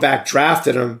Auerbach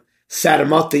drafted him, sat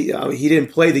him up. He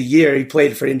didn't play the year. He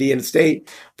played for Indiana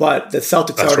State, but the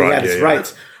Celtics had his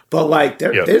rights. But like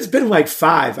there's been like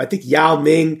 5. I think Yao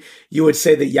Ming, you would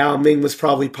say that Yao Ming was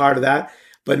probably part of that.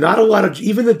 But not a lot of,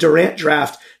 even the Durant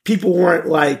draft, people weren't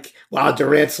like, wow,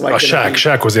 Durant's like.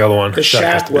 Shaq was the other one.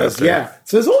 Shaq was, yeah.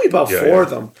 So there's only about 4 of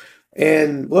them.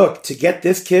 And look, to get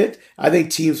this kid, I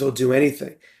think teams will do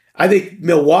anything. I think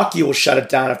Milwaukee will shut it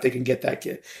down if they can get that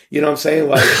kid. You know what I'm saying?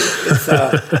 Like,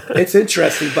 it's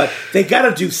interesting, but they got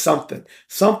to do something.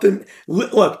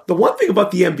 Look, the one thing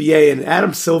about the NBA, and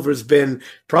Adam Silver's been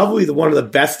probably one of the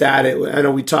best at it. I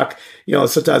know we talk,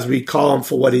 sometimes we call him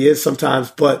for what he is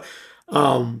sometimes, but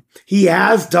he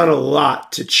has done a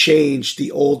lot to change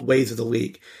the old ways of the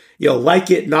league. Like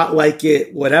it, not like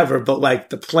it, whatever, but like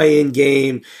the play-in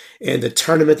game and the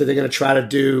tournament that they're going to try to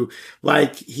do,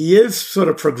 like, he is sort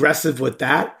of progressive with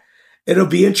that. It'll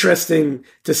be interesting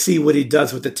to see what he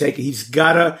does with the take. He's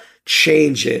got to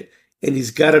change it, and he's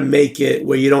got to make it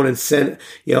where you don't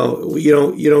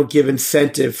give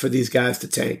incentive for these guys to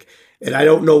tank. And I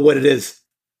don't know what it is.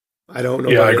 I don't know.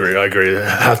 Yeah, I agree. I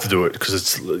have to do it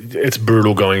because it's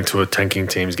brutal going to a tanking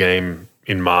team's game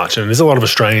in March, and there's a lot of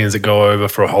Australians that go over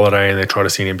for a holiday and they try to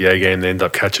see an NBA game and they end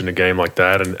up catching a game like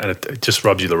that, and it just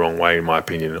rubs you the wrong way, in my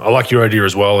opinion. I like your idea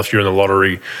as well. If you're in the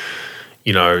lottery,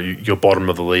 you're bottom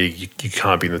of the league. You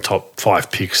can't be in the top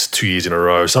 5 picks 2 years in a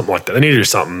row, something like that. They need to do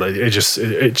something.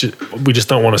 We just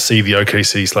don't want to see the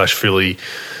OKC/Philly,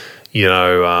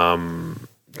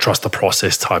 trust the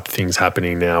process type things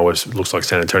happening now. Where it looks like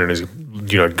San Antonio is,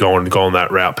 going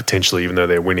that route potentially, even though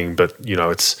they're winning. But you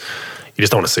just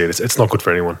don't want to see it. It's not good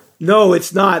for anyone. No,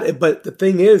 it's not. But the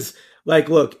thing is,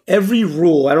 look, every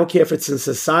rule. I don't care if it's in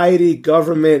society,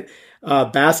 government,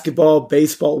 basketball,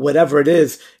 baseball, whatever it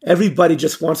is, everybody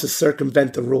just wants to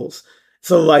circumvent the rules.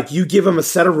 So you give them a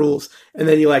set of rules and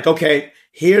then you're like, okay,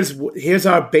 here's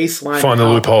our baseline. Find the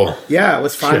loophole. Yeah,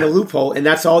 let's find the loophole. And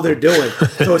that's all they're doing.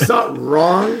 So it's not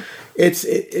wrong.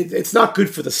 It's not good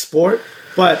for the sport.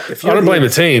 But if I don't blame the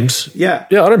teams. Yeah.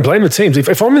 Yeah, I don't blame the teams.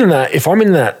 If I'm in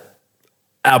that,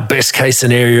 our best case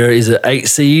scenario is an 8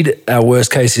 seed, our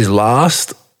worst case is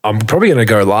last. I'm probably going to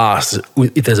go last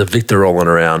if there's a victor rolling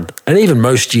around. And even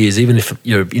most years, even if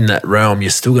you're in that realm,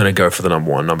 you're still going to go for the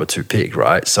number 1, number 2 pick,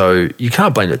 right? So you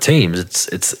can't blame the teams.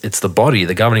 It's the body,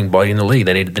 the governing body in the league.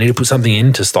 They need to put something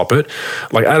in to stop it.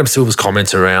 Like Adam Silver's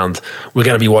comments around, we're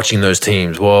going to be watching those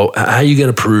teams. Well, how are you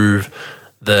going to prove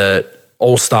that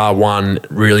All-Star 1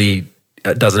 really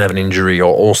doesn't have an injury,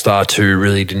 or All-Star 2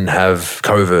 really didn't have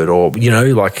COVID, or,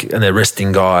 and they're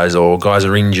resting guys, or guys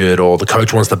are injured, or the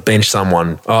coach wants to bench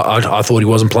someone. I thought he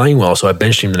wasn't playing well, so I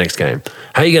benched him the next game.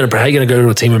 How are you going to go to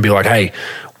a team and be like, hey,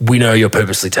 we know you're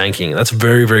purposely tanking? That's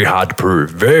very, very hard to prove.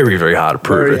 Very, very hard to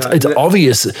prove. It's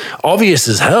obvious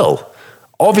as hell.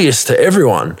 Obvious to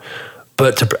everyone.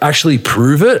 But to actually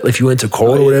prove it, if you went to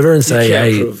court or whatever and say,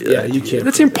 hey, you can't.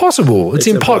 It's impossible. It's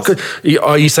impossible.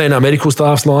 Are you saying our medical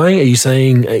staff's lying? Are you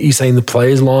saying the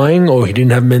player's lying, or he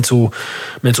didn't have mental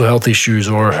health issues,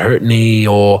 or a hurt knee,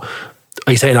 or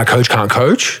are you saying our coach can't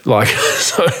coach?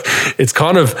 So it's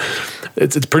kind of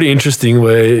it's pretty interesting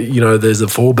where there's a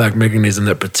fallback mechanism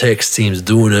that protects teams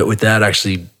doing it without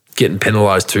actually getting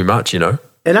penalized too much. And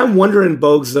I'm wondering,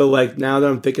 Bogues, though, now that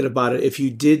I'm thinking about it, if you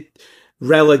did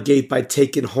relegate by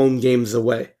taking home games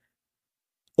away,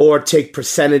 or take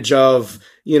percentage of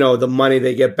the money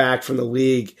they get back from the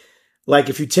league,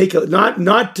 if you take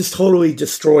not just totally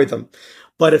destroy them,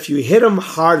 but if you hit them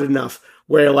hard enough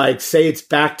where say it's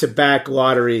back-to-back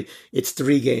lottery, it's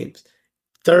 3 games,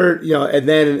 third, and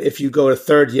then if you go to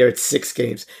third year, it's 6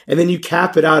 games, and then you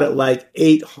cap it out at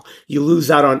 8, you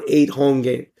lose out on 8 home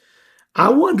games. I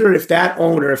wonder if that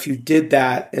owner, if you did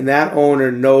that and that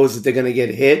owner knows that they're going to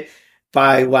get hit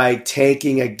by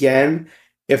tanking again,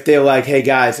 if they're like, hey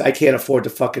guys, I can't afford to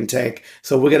fucking tank,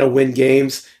 so we're going to win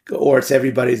games, or it's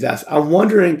everybody's ass. I'm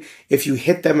wondering if you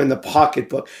hit them in the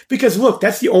pocketbook, because look,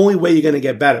 that's the only way you're going to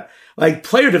get better.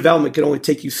 Player development can only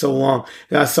take you so long,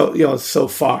 so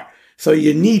far. So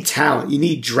you need talent, you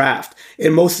need draft.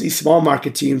 And most of these small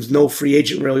market teams, no free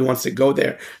agent really wants to go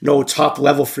there, no top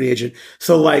level free agent.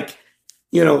 So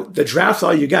the draft's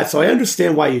all you got. So I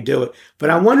understand why you do it. But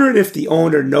I'm wondering if the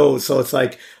owner knows. So it's all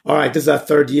right, this is our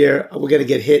 3rd year. We're going to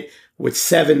get hit with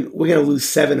 7. We're going to lose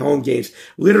 7 home games.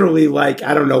 Literally, I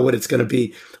don't know what it's going to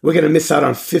be. We're going to miss out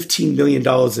on $15 million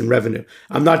in revenue.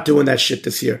 I'm not doing that shit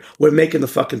this year. We're making the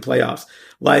fucking playoffs.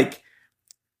 Or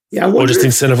just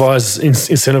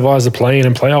incentivize the play-in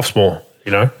and playoffs more.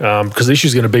 Because the issue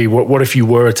is going to be, what if you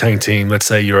were a tank team? Let's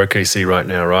say you're OKC right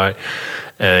now, right?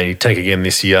 And you tank again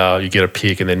this year, you get a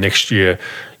pick, and then next year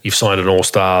you've signed an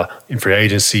all-star in free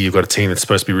agency, you've got a team that's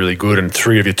supposed to be really good, and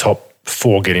 3 of your top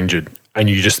 4 get injured, and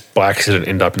you just by accident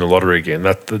end up in the lottery again.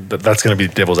 That's going to be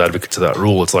the devil's advocate to that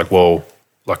rule. It's we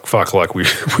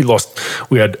lost,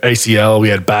 we had ACL, we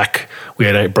had back, we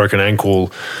had a broken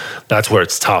ankle. That's where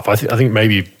it's tough. I think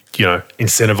maybe,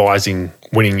 incentivizing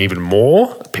winning even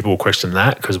more, people will question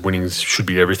that, because winning should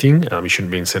be everything. You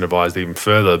shouldn't be incentivized even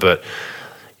further, but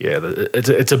yeah,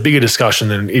 it's a bigger discussion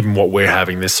than even what we're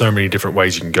having. There's so many different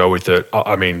ways you can go with it.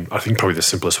 I think probably the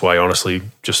simplest way, honestly,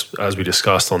 just as we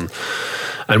discussed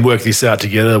and work this out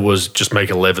together, was just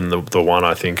make 11 the one,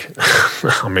 I think.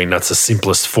 That's the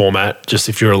simplest format. Just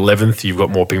if you're 11th, you've got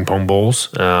more ping pong balls.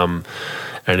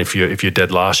 And if you're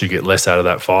dead last, you get less out of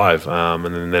that 5. And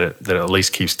then it at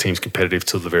least keeps teams competitive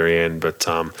till the very end. But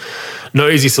no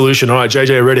easy solution. All right,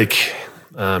 JJ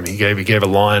Redick, he gave a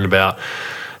line about,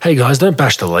 hey guys, don't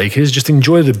bash the Lakers. Just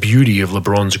enjoy the beauty of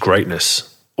LeBron's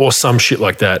greatness, or some shit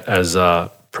like that, as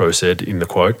Pro said in the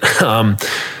quote.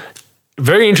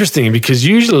 Very interesting, because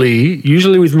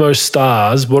usually with most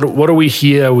stars, what do we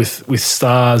hear with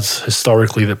stars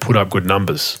historically that put up good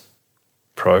numbers?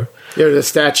 Pro. They're the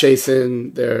stat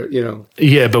chasing.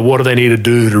 Yeah, but what do they need to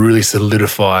do to really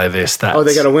solidify their stats? Oh,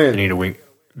 they got to win. They need to win.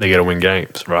 They got to win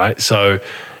games, right? So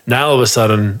now all of a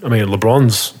sudden, I mean,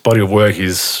 LeBron's body of work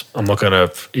is, I'm not going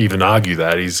to even argue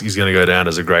that. He's going to go down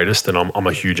as the greatest, and I'm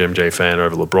a huge MJ fan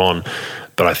over LeBron,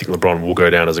 but I think LeBron will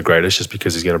go down as the greatest just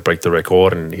because he's going to break the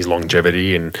record and his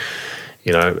longevity and,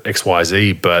 you know,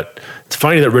 XYZ. But it's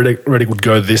funny that Redick would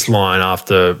go this line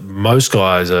after most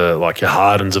guys are like your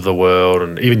Hardens of the world,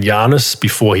 and even Giannis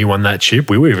before he won that chip,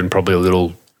 we were even probably a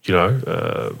little, you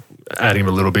know, adding him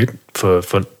a little bit for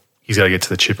he's got to get to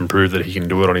the chip and prove that he can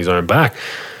do it on his own back.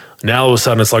 Now all of a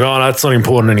sudden it's like, oh, that's not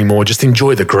important anymore. Just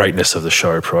enjoy the greatness of the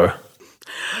show, bro.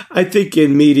 I think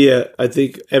in media, I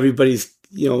think everybody's,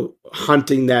 you know,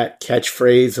 hunting that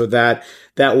catchphrase or that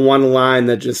one line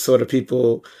that just sort of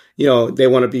people, you know, they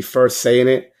want to be first saying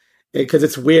it. Because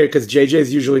it's weird because JJ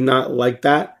is usually not like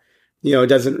that. You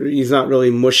know, he's not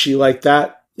really mushy like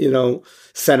that, you know,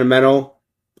 sentimental.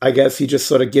 I guess he just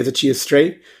sort of gives it to you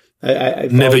straight.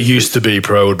 Never used to be,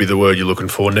 pro would be the word you're looking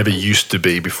for. Never used to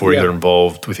be before he got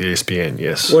involved with ESPN,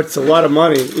 yes. Well, it's a lot of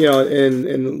money, you know,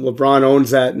 and LeBron owns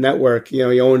that network. You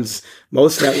know, he owns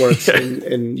most networks,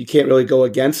 and you can't really go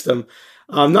against him.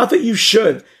 Not that you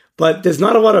should, but there's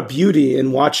not a lot of beauty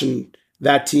in watching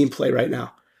that team play right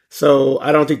now. So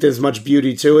I don't think there's much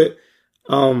beauty to it.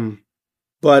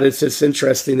 But it's just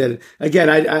interesting that, again,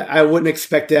 I wouldn't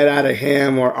expect that out of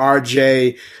him or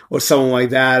RJ or someone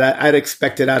like that. I'd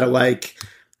expect it out of, like,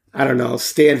 I don't know,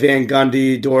 Stan Van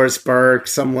Gundy, Doris Burke,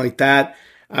 something like that.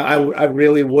 I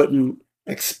really wouldn't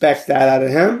expect that out of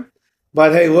him.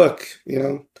 But hey, look,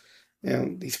 you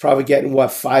know, he's probably getting what,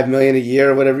 $5 million a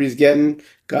year or whatever he's getting.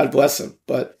 God bless him.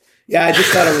 But yeah, I just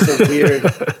thought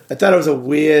it was a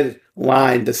weird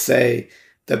line to say,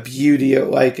 the beauty of,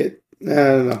 like, it. I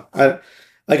don't know.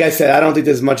 Like I said, I don't think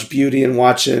there's much beauty in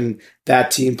watching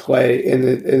that team play in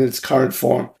its current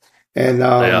form. And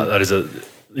that is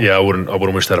I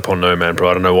wouldn't wish that upon no man, bro.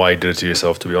 I don't know why you did it to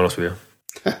yourself, to be honest with you.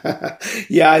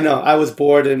 Yeah, I know. I was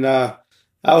bored, and I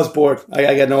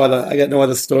got no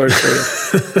other stories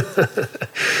for you.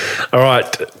 All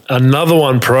right, another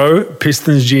one, pro.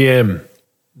 Pistons GM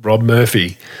Rob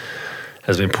Murphy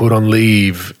has been put on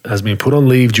leave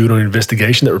due to an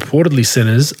investigation that reportedly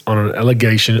centers on an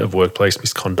allegation of workplace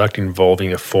misconduct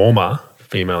involving a former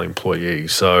female employee.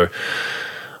 So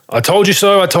I told you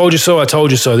so.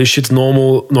 This shit's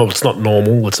normal. No, it's not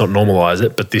normal. Let's not normalize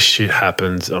it. But this shit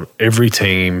happens on every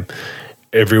team,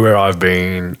 everywhere I've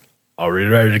been. I'll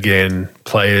reiterate it again.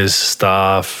 Players,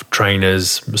 staff,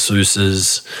 trainers,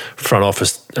 masseuses, front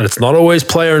office. And it's not always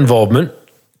player involvement,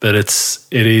 but it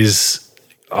is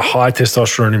a high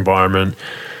testosterone environment,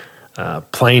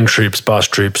 plane trips, bus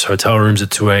trips, hotel rooms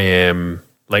at 2 a.m.,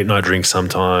 late night drinks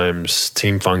sometimes,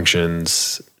 team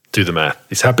functions, do the math.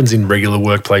 This happens in regular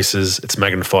workplaces. It's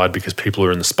magnified because people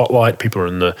are in the spotlight, people are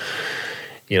in the,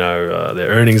 you know, their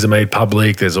earnings are made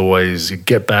public. There's always a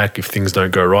get back if things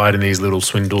don't go right in these little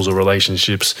swindles or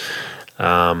relationships.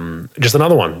 Just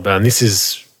another one. And this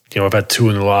is, you know, I've had 2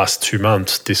 in the last 2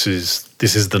 months. This is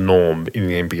the norm in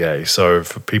the NBA. So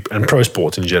for people and pro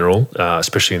sports in general,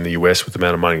 especially in the US with the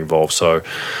amount of money involved. So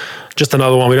just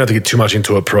another one. We don't have to get too much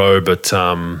into it, pro, but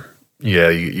yeah,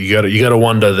 you got to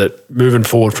wonder that moving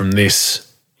forward from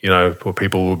this, you know, where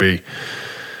people will be,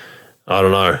 I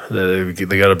don't know,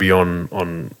 they got to be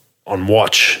on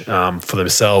watch for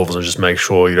themselves and just make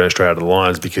sure you don't stray out of the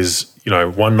lines, because, you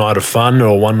know, one night of fun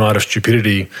or one night of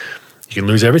stupidity, you can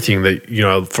lose everything. That, you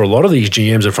know, for a lot of these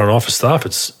GMs and front office staff,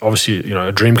 it's obviously, you know,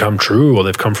 a dream come true, or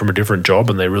they've come from a different job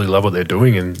and they really love what they're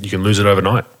doing, and you can lose it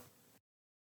overnight.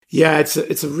 Yeah, it's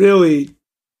a really,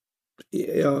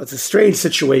 you know, it's a strange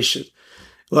situation.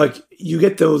 Like you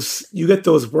get those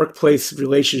workplace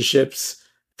relationships,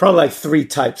 probably like 3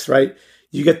 types, right?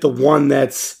 You get the one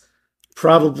that's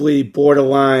probably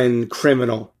borderline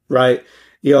criminal, right?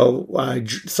 You know,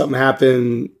 something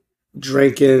happened,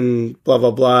 drinking, blah,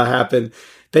 blah, blah happened.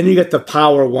 Then you get the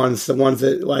power ones, the ones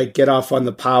that like get off on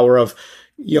the power of,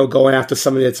 you know, going after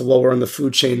somebody that's lower on the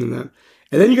food chain than them.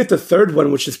 And then you get the third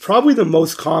one, which is probably the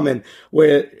most common,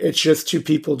 where it's just 2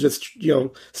 people just, you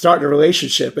know, starting a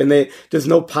relationship, and there's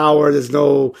no power, there's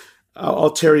no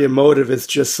ulterior motive. It's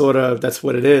just sort of, that's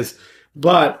what it is.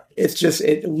 But it's just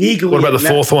legally. What about the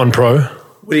fourth one, pro?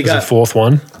 What do you got? The fourth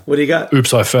one. What do you got?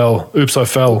 Oops, I fell. Oops, I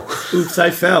fell.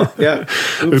 Yeah.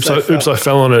 Oops, I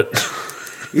fell on it.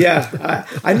 Yeah,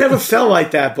 I never fell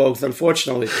like that, Bogues,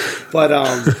 unfortunately. But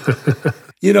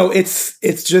you know, it's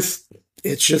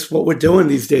just what we're doing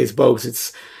these days, Bogues.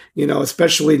 It's, you know,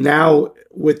 especially now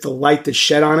with the light that's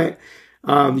shed on it.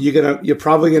 You're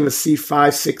probably gonna see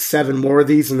 5, 6, 7 more of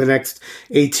these in the next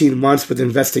 18 months with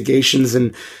investigations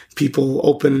and people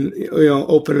opening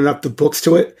up the books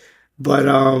to it. But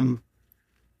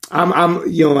I'm,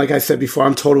 like I said before,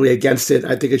 I'm totally against it.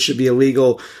 I think it should be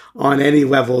illegal on any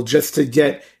level, just so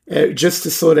that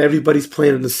everybody's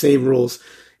playing in the same rules,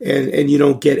 and you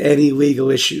don't get any legal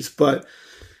issues. But,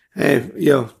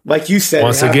 like you said,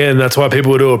 once again, that's why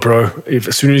people do it, bro.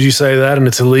 As soon as you say that and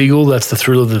it's illegal, that's the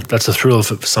thrill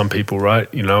for some people, right?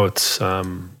 It's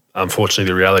unfortunately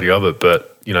the reality of it.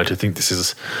 But to think this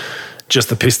is just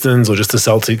the Pistons or just the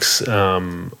Celtics,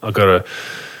 I've got to.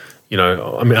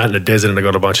 I'm out in the desert and I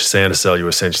got a bunch of sand to sell you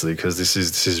essentially, because this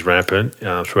is rampant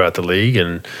throughout the league,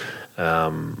 and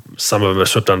some of them are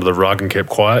swept under the rug and kept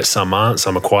quiet. Some aren't.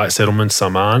 Some are quiet settlements.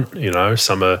 Some aren't.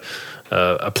 Some are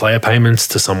player payments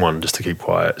to someone just to keep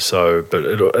quiet. So, but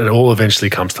it all eventually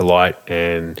comes to light,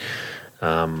 and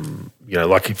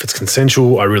like if it's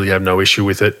consensual, I really have no issue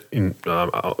with it.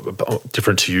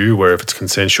 Different to you, where if it's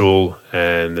consensual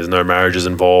and there's no marriages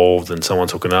involved and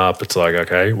someone's hooking up, it's like,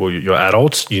 okay, well, you're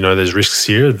adults. There's risks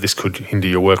here. This could hinder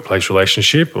your workplace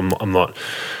relationship. I'm not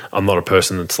a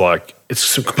person that's like,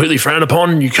 it's completely frowned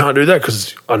upon. You can't do that,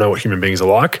 because I know what human beings are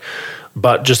like.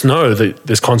 But just know that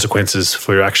there's consequences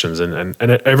for your actions, and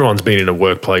everyone's been in a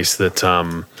workplace that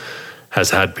has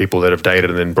had people that have dated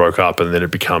and then broke up, and then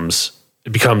it becomes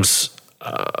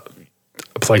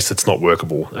a place that's not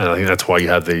workable. And I think that's why you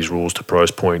have these rules, to Pro's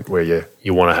point, where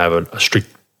you want to have a strict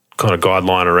kind of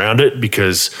guideline around it,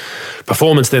 because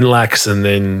performance then lacks, and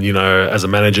then as a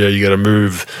manager you got to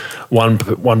move one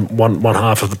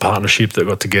half of the partnership that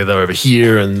got together over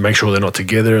here and make sure they're not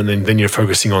together, and then you're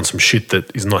focusing on some shit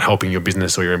that is not helping your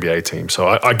business or your NBA team.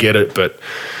 So I get it, but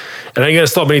it ain't going to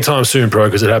stop anytime soon, Pro,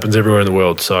 because it happens everywhere in the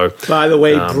world. So, by the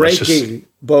way, breaking,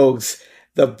 Bogues,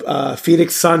 the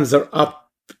Phoenix Suns are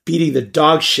up beating the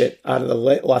dog shit out of the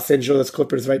Los Angeles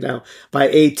Clippers right now by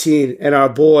 18. And our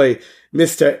boy,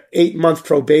 Mr. 8-month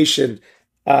probation,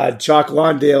 Jock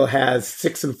Lawndale, has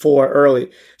 6-4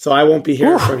 early. So I won't be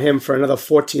hearing from him for another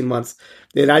 14 months.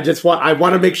 And I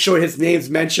want to make sure his name's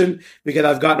mentioned, because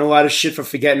I've gotten a lot of shit for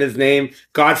forgetting his name.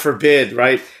 God forbid,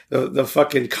 right? The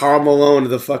fucking Karl Malone of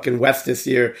the fucking West this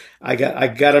year. I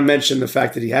got to mention the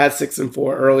fact that he had 6-4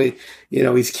 early.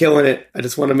 He's killing it. I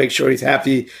just want to make sure he's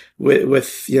happy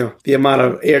with the amount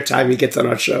of airtime he gets on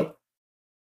our show.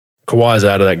 Kawhi's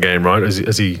out of that game, right?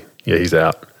 Yeah, he's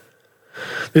out.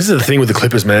 This is the thing with the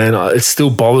Clippers, man. It still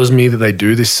bothers me that they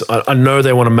do this. I know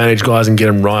they want to manage guys and get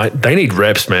them right. They need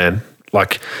reps, man.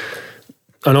 Like,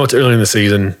 I know it's early in the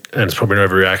season and it's probably an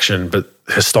overreaction, but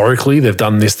historically they've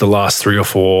done this the last 3 or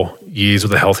 4 years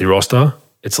with a healthy roster.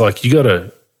 It's like you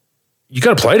gotta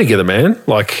play together, man.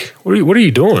 Like, what are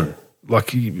you doing? Like,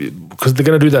 because they're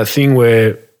gonna do that thing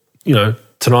where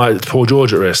tonight it's Paul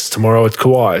George at rest, tomorrow it's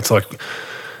Kawhi. It's like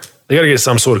they got to get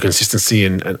some sort of consistency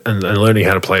and learning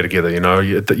how to play together.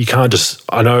 You can't just.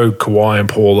 I know Kawhi and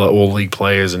Paul are all league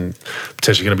players and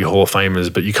potentially going to be Hall of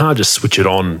Famers, but you can't just switch it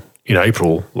on in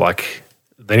April. Like,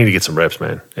 they need to get some reps,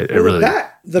 man.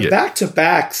 The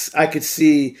back-to-backs, I could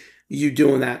see you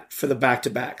doing that for the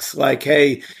back-to-backs. Like,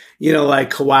 hey,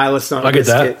 like Kawhi, let's not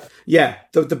risk it. Yeah,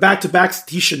 the back-to-backs,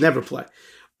 he should never play.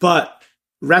 But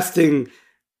resting,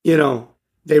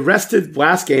 they rested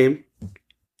last game.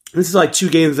 This is like 2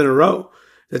 games in a row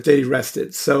that they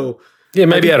rested. So yeah,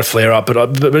 maybe had a flare up,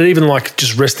 but even like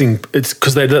just resting, it's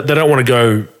because they don't want to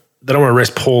go. They don't want to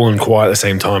rest Paul and Kawhi at the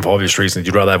same time for obvious reasons.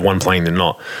 You'd rather have one playing than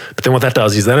not. But then what that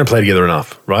does is they don't play together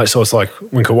enough, right? So it's like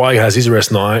when Kawhi has his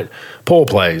rest night, Paul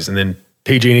plays, and then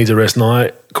PG needs a rest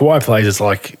night, Kawhi plays. It's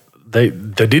like they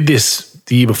did this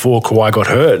the year before Kawhi got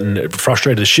hurt, and it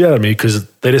frustrated the shit out of me because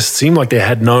they just seemed like they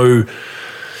had no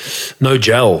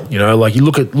gel. Like you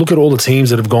look at all the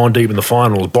teams that have gone deep in the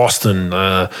finals, Boston,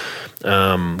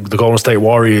 the Golden State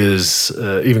Warriors,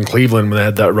 even Cleveland when they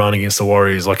had that run against the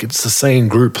Warriors. Like, it's the same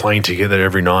group playing together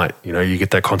every night. You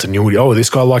get that continuity. Oh, this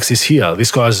guy likes this here.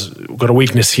 This guy's got a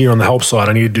weakness here on the help side.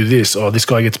 I need to do this. Oh, this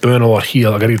guy gets burned a lot here.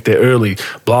 I got to get there early.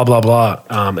 Blah blah blah.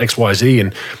 X Y Z,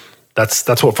 and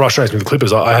that's what frustrates me with the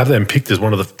Clippers. I have them picked as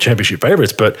one of the championship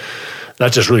favorites, but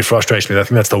that just really frustrates me. I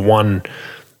think that's the one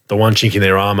chink in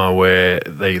their armor where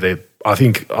they I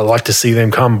think I like to see them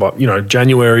come, but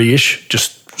January-ish,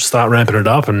 just start ramping it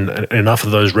up and enough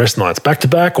of those rest nights, back to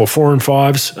back or 4 and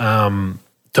 5s.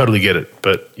 Totally get it,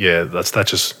 but yeah, that's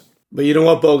just. But you know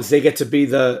what, Bogues? They get to be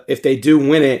if they do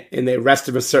win it and they rest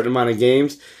them a certain amount of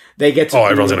games, they get to. Oh,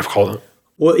 everyone's gonna call it.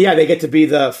 Well, yeah, they get to be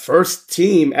the first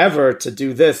team ever to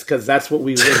do this because that's what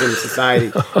we live in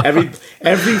society.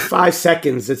 Every 5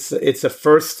 seconds, it's a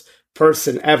first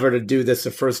person ever to do this,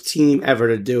 the first team ever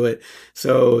to do it.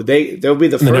 So they'll be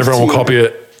the first. And everyone will copy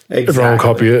it. Exactly. Everyone will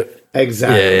copy it.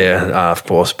 Exactly. Yeah, of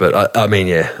course. But I mean,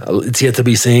 yeah, it's yet to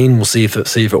be seen. We'll see if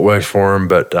it works for them.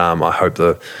 But I hope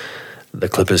the the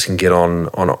Clippers can get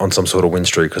on some sort of win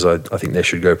streak, because I think they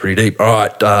should go pretty deep. All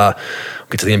right, we'll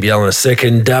get to the NBL in a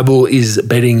second. Dabble is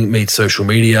betting meets social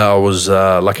media. I was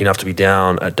lucky enough to be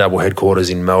down at Dabble headquarters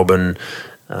in Melbourne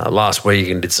last week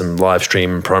and did some live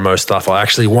stream promo stuff. I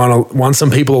actually won some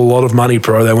people a lot of money,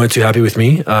 Pro. They weren't too happy with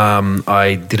me.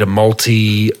 I did a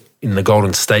multi in the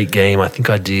Golden State game. I think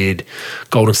I did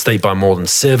Golden State by more than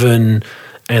 7.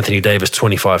 Anthony Davis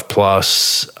 25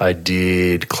 plus. I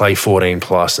did Clay 14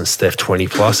 plus and Steph 20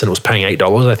 plus, and it was paying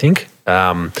 $8, I think.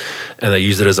 And they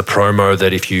used it as a promo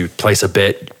that if you place a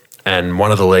bet and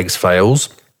one of the legs fails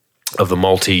of the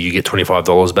multi, you get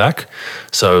 $25 back.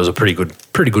 So it was a pretty good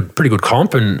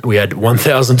comp, and we had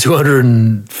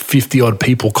 1,250 odd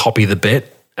people copy the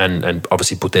bet and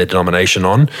obviously put their denomination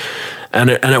on. And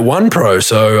it won, Pro,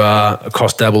 so it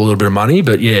cost Dabble a little bit of money.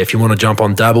 But yeah, if you want to jump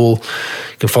on Dabble,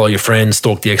 you can follow your friends,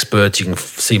 stalk the experts. You can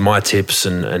see my tips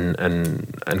and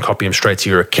copy them straight to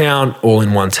your account, all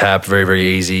in one tap. Very, very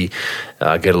easy.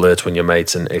 Get alerts when your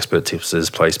mates and expert tipsters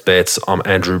place bets. I'm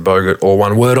Andrew Bogut, all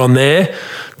one word on there.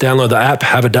 Download the app,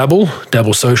 have a dabble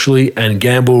socially, and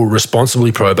gamble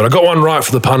responsibly, Pro. But I got one right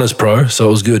for the punters, Pro, so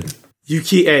it was good.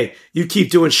 You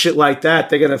keep doing shit like that,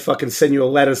 they're gonna fucking send you a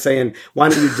letter saying, "Why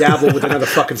don't you dabble with another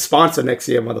fucking sponsor next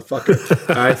year, motherfucker?"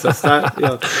 All right, so start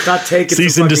taking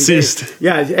cease and desist. Games.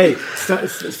 Yeah, hey,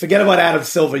 forget about Adam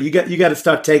Silver. You got to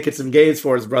start taking some games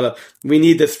for us, brother. We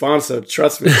need this sponsor.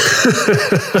 Trust me.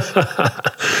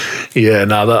 Yeah,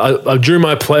 no, I drew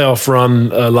my playoff run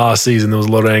last season. There was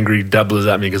a lot of angry dabblers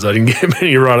at me because I didn't get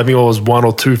many right. I think I was 1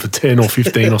 or 2 for 10 or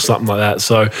 15 or something like that.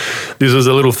 So this was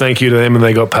a little thank you to them, and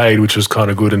they got paid, which was kind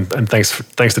of good. And thanks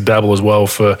to Dabble as well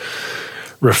for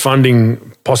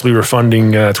possibly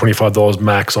refunding $25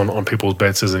 max on people's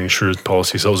bets as an insurance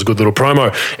policy. So it was a good little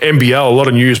promo. NBL, a lot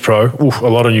of news, Pro. Oof, a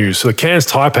lot of news. So the Cairns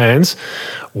Taipans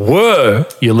were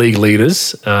your league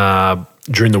leaders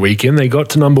during the weekend. They got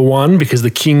to number 1 because the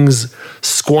Kings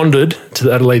squandered to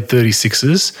the Adelaide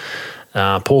 36ers.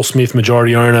 Paul Smith,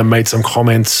 majority owner, made some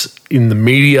comments in the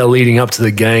media leading up to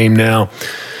the game. Now,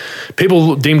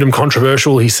 people deemed him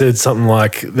controversial. He said something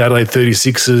like the Adelaide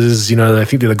 36ers, they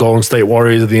think they're the Golden State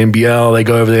Warriors of the NBL. They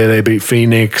go over there, they beat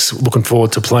Phoenix. Looking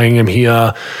forward to playing him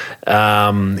here.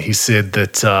 He said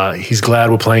that he's glad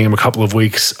we're playing him a couple of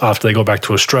weeks after they got back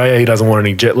to Australia. He doesn't want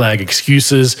any jet lag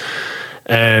excuses.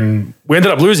 And we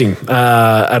ended up losing.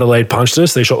 Adelaide punched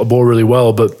us. They shot the ball really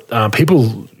well. But some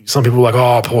people were like,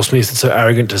 oh, Paul Smith, it's so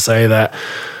arrogant to say that.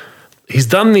 He's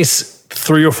done this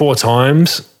 3 or 4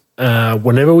 times.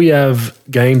 Whenever we have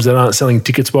games that aren't selling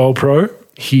tickets well, Pro,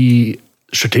 he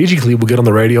strategically will get on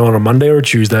the radio on a Monday or a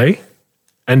Tuesday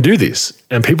and do this.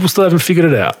 And people still haven't figured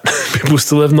it out. People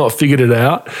still have not figured it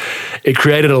out. It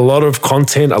created a lot of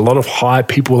content, a lot of hype.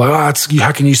 People were like,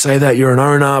 how can you say that? You're an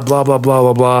owner, blah, blah, blah,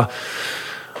 blah, blah.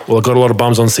 Well, I got a lot of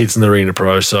bums on seats in the arena,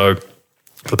 Pro. So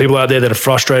for the people out there that are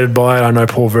frustrated by it, I know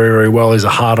Paul very, very well. He's a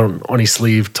hard on his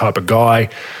sleeve type of guy.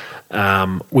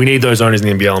 We need those owners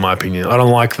in the NBL, in my opinion. I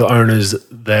don't like the owners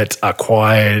that are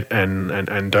quiet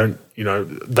and don't,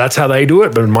 that's how they do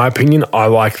it. But in my opinion, I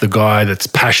like the guy that's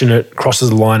passionate, crosses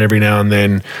the line every now and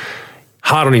then,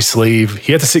 hard on his sleeve.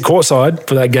 He had to sit courtside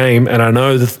for that game. And I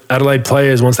know the Adelaide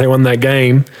players, once they won that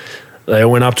game, they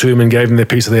went up to him and gave him their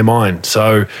piece of their mind.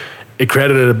 So it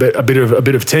created a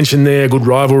bit of tension there, good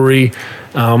rivalry.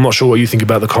 I'm not sure what you think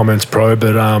about the comments, Pro,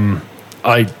 but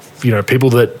people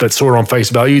that saw it on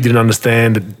face value didn't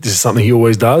understand that this is something he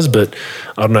always does, but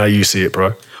I don't know how you see it,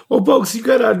 Bro. Well, Bogues,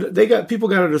 people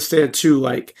got to understand too,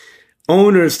 like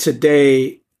owners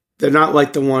today, they're not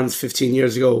like the ones 15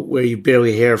 years ago where you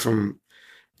barely hear from.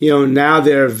 Now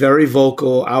they're very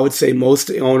vocal. I would say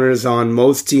most owners on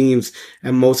most teams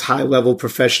and most high-level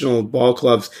professional ball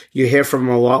clubs, you hear from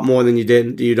them a lot more than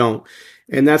you don't.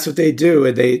 And that's what they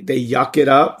do. They yuck it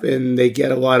up and they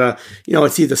get a lot of,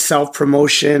 it's either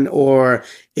self-promotion or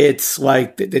it's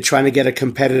like they're trying to get a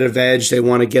competitive edge. They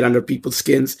want to get under people's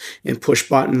skins and push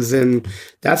buttons. And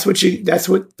that's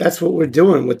what we're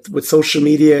doing with social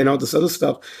media and all this other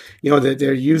stuff.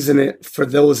 They're using it for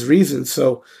those reasons.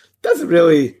 So it doesn't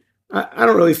really, I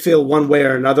don't really feel one way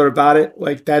or another about it.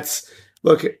 Like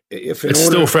look, if it's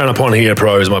still frowned upon here,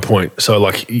 Pro, is my point. So,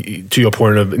 like, to your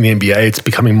point of in the NBA, it's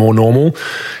becoming more normal.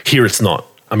 Here, it's not.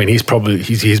 I mean, he's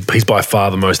by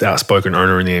far the most outspoken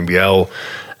owner in the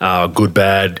NBL. Good,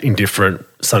 bad, indifferent,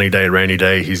 sunny day, rainy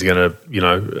day. He's going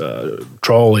to,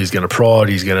 troll. He's going to prod.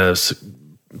 He's going to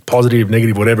positive,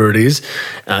 negative, whatever it is.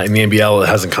 In the NBL, it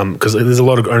hasn't come because there's a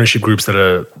lot of ownership groups that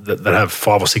have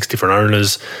 5 or 6 different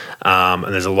owners,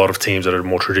 and there's a lot of teams that are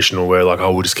more traditional where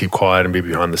we'll just keep quiet and be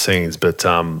behind the scenes. But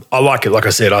I like it. Like I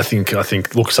said, I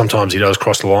think. Look, sometimes he does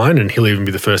cross the line, and he'll even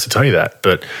be the first to tell you that.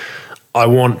 But I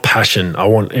want passion. I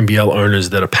want NBL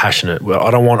owners that are passionate. Well,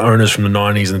 I don't want owners from the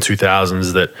 90s and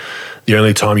 2000s that the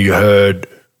only time you heard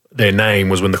their name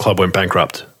was when the club went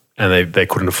bankrupt and they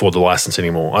couldn't afford the license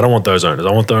anymore. I don't want those owners.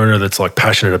 I want the owner that's like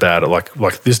passionate about it.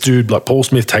 Like this dude, like Paul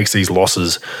Smith takes these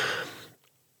losses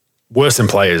worse than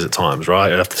players at times,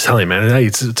 right? I have to tell him, man, hey,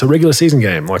 it's a regular season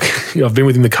game. Like, I've been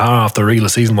with him in the car after a regular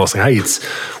season loss. Like, hey,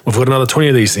 we've got another 20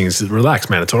 of these things. Relax,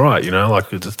 man. It's all right.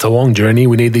 Like, it's a long journey.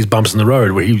 We need these bumps in the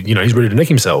road where he's ready to nick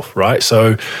himself, right?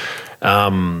 So it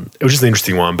was just an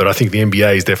interesting one. But I think the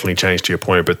NBA has definitely changed, to your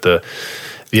point. But the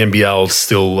NBL is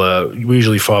still we're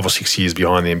usually 5 or 6 years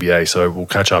behind the NBA, so we'll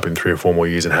catch up in 3 or 4 more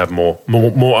years and have more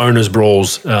owners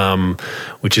brawls,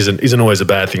 which isn't always a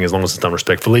bad thing as long as it's done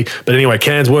respectfully. But anyway,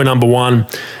 Cairns were number 1.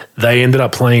 They ended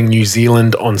up playing New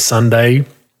Zealand on Sunday.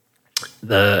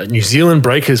 The New Zealand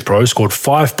Breakers Pro scored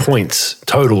 5 points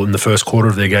total in the first quarter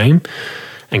of their game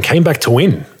and came back to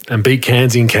win and beat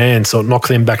Cairns in Cairns, so it knocked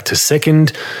them back to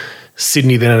second.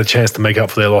 Sydney then had a chance to make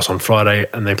up for their loss on Friday,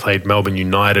 and they played Melbourne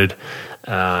United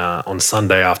on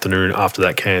Sunday afternoon after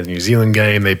that Cairns New Zealand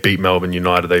game. They beat Melbourne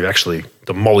United. They actually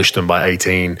demolished them by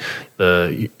 18.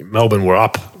 Melbourne were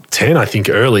up 10, I think,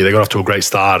 early. They got off to a great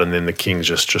start, and then the Kings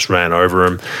just ran over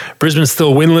them. Brisbane's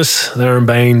still winless. They're in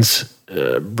Baines.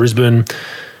 Brisbane,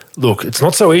 look, it's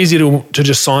not so easy to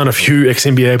just sign a few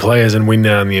ex-NBA players and win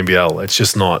now in the NBL. It's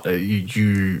just not.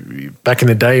 You back in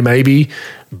the day, maybe,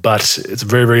 but it's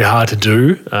very, very hard to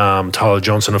do. Tyler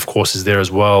Johnson, of course, is there as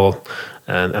well.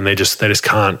 And they just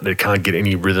can't get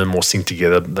any rhythm or sync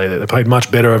together. They played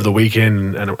much better over the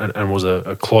weekend and was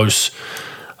a close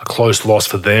loss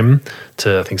for them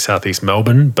to, I think, Southeast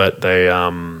Melbourne. But they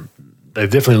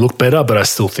definitely look better. But I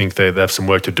still think they have some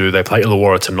work to do. They play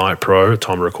Illawarra tonight, pro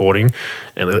time of recording,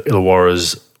 and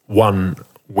Illawarra's 1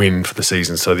 win for the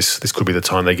season. So this could be the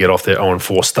time they get off their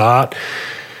 0-4 start.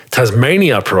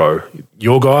 Tasmania, pro,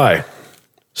 your guy,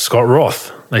 Scott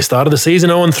Roth. They started the season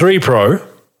 0-3, pro.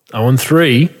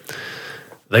 0-3,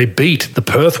 they beat the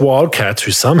Perth Wildcats,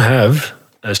 who some have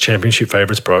as championship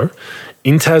favourites, pro.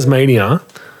 In Tasmania,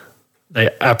 they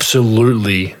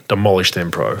absolutely demolished them,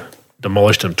 pro.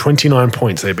 Demolished them. 29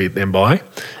 points they beat them by.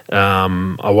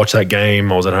 I watched that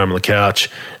game. I was at home on the couch.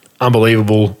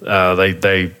 Unbelievable.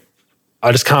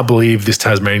 I just can't believe this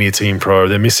Tasmania team, pro.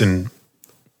 They're missing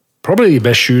probably the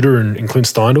best shooter in Clint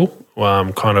Steindl.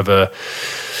 Kind of a...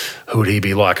 Who would he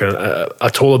be like? A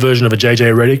taller version of a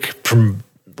JJ Redick from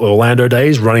Orlando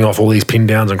days, running off all these pin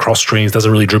downs and cross screens,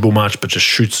 doesn't really dribble much, but just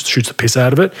shoots the piss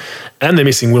out of it. And they're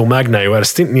missing Will Magnay, who had a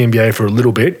stint in the NBA for a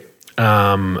little bit,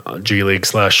 G League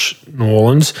 / New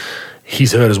Orleans.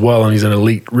 He's hurt as well, and he's an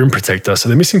elite rim protector. So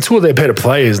they're missing 2 of their better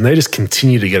players, and they just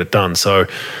continue to get it done. So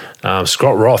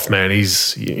Scott Roth, man,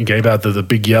 he gave out the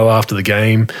big yell after the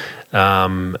game,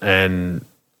 and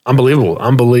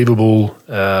unbelievable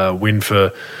win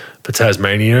for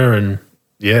Tasmania, and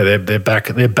yeah, they're back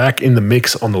in the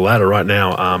mix on the ladder right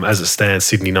now. As it stands,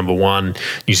 Sydney number 1,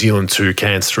 New Zealand 2,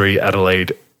 Cairns 3,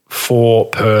 Adelaide 4,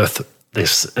 Perth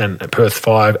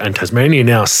 5, and Tasmania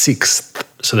now 6th.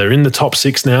 So they're in the top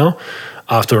 6 now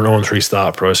after an 0-3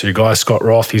 start, pro. So your guy Scott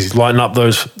Roth, he's lighting up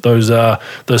those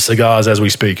cigars as we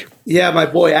speak. Yeah, my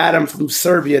boy Adam from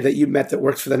Serbia that you met that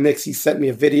works for the Knicks, he sent me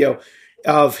a video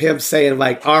of him saying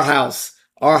like our house.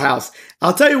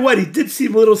 I'll tell you what, he did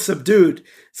seem a little subdued.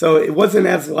 So it wasn't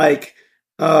as like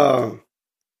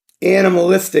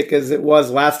animalistic as it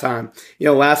was last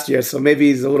year. So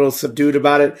maybe he's a little subdued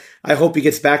about it. I hope he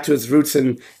gets back to his roots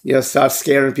and, starts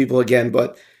scaring people again.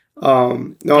 But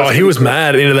he was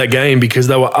mad into that game because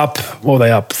they were up. Well, they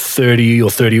up 30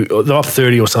 or 30. They're up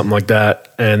 30 or something like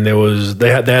that. And they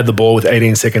had the ball with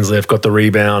 18 seconds left, got the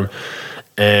rebound,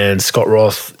 and Scott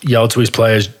Roth yelled to his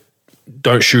players,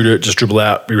 "Don't shoot it, just dribble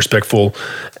out, be respectful."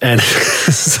 And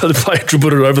so the player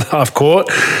dribbled it over the half court,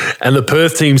 and the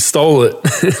Perth team stole it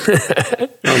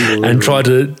and tried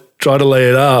to lay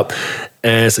it up.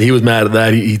 And so he was mad at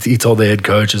that. He told the head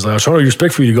coach, "I was trying to be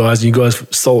respectful for you guys, and you guys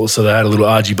stole it." So they had a little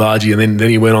argy-bargy, and then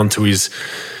he went on to his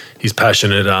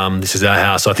passionate, "This is our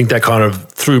house." So I think that kind of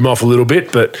threw him off a little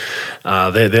bit, but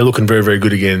they're looking very, very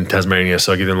good again, Tasmania.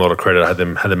 So I give them a lot of credit. I had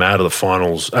them out of the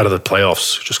finals, out of the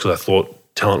playoffs, just because I thought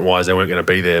talent-wise they weren't going to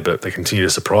be there, but they continue to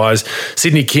surprise.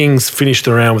 Sydney Kings finished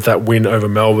the round with that win over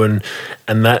Melbourne,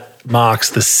 and that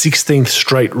marks the 16th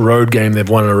straight road game they've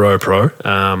won in a row, pro.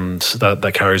 So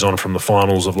that carries on from the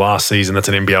finals of last season. That's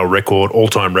an NBL record,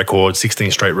 all-time record,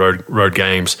 16 straight road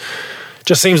games.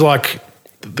 Just seems like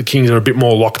the Kings are a bit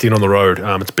more locked in on the road.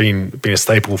 It's been a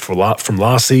staple from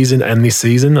last season and this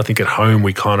season. I think at home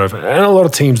we and a lot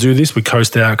of teams do this, we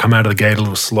coast out, come out of the gate a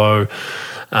little slow,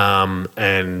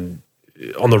 and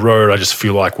on the road I just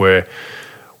feel like we're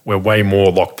we're way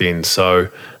more locked in. So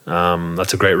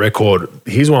that's a great record.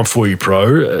 Here's one for you,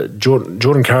 Pro.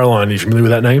 Jordan Caroline, are you familiar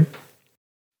with that name?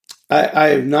 I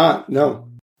am not, no.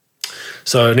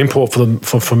 So an import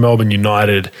for Melbourne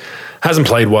United, hasn't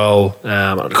played well,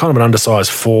 kind of an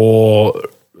undersized 4,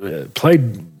 put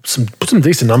some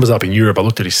decent numbers up in Europe. I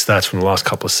looked at his stats from the last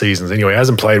couple of seasons. Anyway,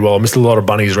 hasn't played well, missed a lot of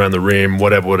bunnies around the rim,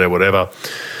 whatever.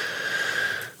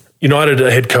 United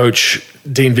head coach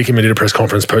Dean Vickerman did a press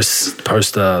conference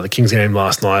post the Kings game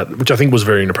last night, which I think was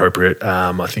very inappropriate.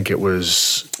 I think it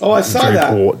was I saw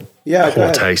that.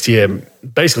 Poor taste. Yeah,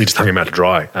 basically just hung him out to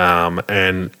dry.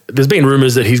 And there's been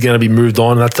rumours that he's going to be moved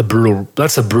on. That's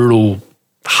the brutal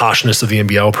harshness of the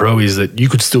NBL Pro, is that you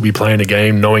could still be playing a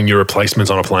game knowing your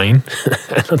replacement's on a plane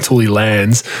until he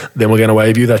lands. Then we're going to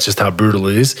waive you. That's just how brutal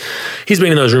it is. He's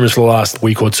been in those rumours for the last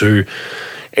week or two.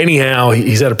 Anyhow,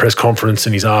 he's at a press conference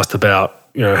and he's asked about,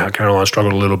 how Caroline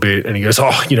struggled a little bit. And he goes,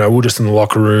 we're just in the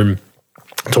locker room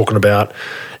talking about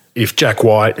if Jack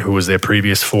White, who was their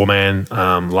previous 4-man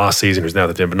last season, who's now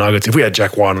the Denver Nuggets, if we had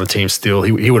Jack White on the team still,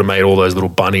 he would have made all those little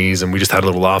bunnies, and we just had a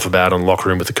little laugh about it in the locker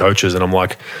room with the coaches. And I'm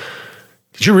like,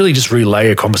 did you really just relay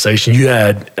a conversation you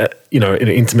had, in an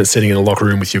intimate setting in the locker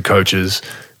room with your coaches,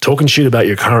 talking shit about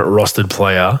your current rostered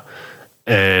player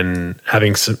and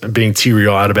being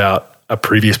teary-eyed about a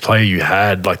previous player you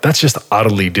had? Like, that's just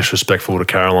utterly disrespectful to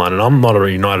Caroline. And I'm not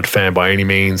a United fan by any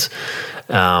means,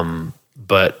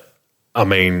 but I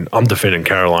mean, I'm defending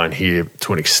Caroline here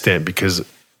to an extent, because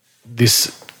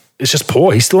it's just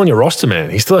poor. He's still on your roster, man.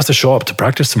 He still has to show up to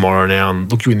practice tomorrow now and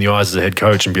look you in the eyes as a head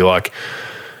coach and be like,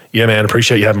 yeah, man,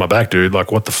 appreciate you having my back, dude.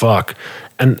 Like, what the fuck?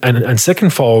 And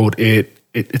secondfold,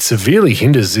 it severely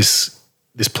hinders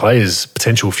this player's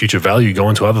potential future value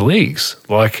going to other leagues.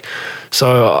 Like,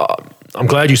 so I'm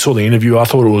glad you saw the interview. I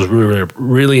thought it was really,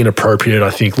 really inappropriate. I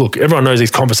think, look, everyone knows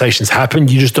these conversations happen.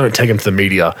 You just don't take them to the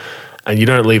media, and you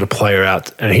don't leave a player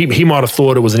out. And he might have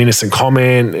thought it was an innocent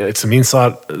comment. It's some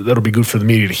insight that'll be good for the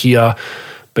media to hear,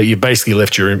 but you basically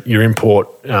left your import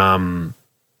out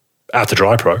to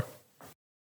dry, Pro.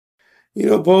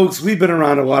 Bogues, we've been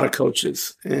around a lot of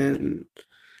coaches, and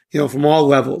from all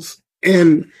levels,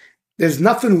 and there's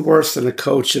nothing worse than a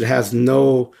coach that has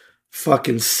no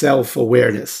fucking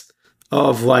self-awareness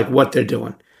of like what they're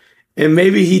doing. And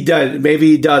maybe he does, and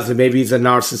maybe he's a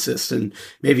narcissist, and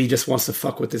maybe he just wants to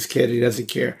fuck with his kid. He doesn't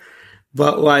care.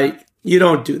 But like, you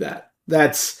don't do that.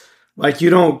 That's like, you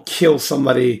don't kill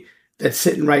somebody that's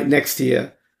sitting right next to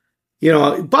you.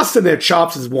 Busting their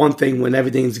chops is one thing when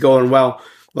everything's going well,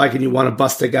 like, and you want to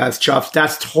bust a guy's chops.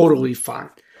 That's totally fine.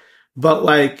 But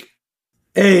like,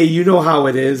 you know how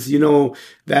it is. You know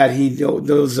that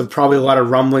those are probably a lot of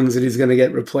rumblings that he's going to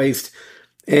get replaced.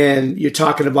 And you're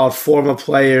talking about former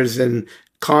players and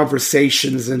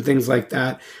conversations and things like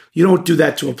that. You don't do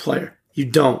that to a player. You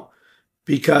don't.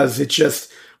 Because it's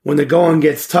just, when the going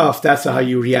gets tough, that's how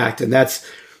you react. And that's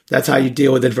how you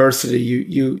deal with adversity.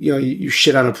 You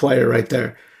shit on a player right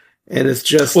there. And it's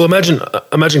just... Well,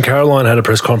 imagine Caroline had a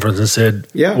press conference and said,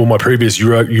 well, my previous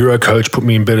Euro coach put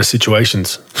me in better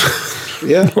situations.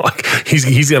 Yeah. Like,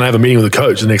 he's going to have a meeting with the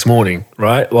coach the next morning,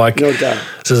 right? Like, no doubt.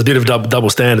 So there's a bit of double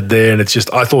standard there. And it's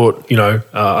just, I thought,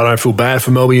 I don't feel bad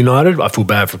for Melbourne United. I feel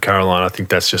bad for Caroline. I think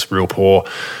that's just real poor.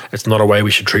 It's not a way we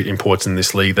should treat imports in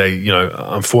this league. They,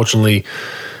 unfortunately,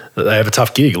 they have a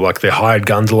tough gig. Like, they're hired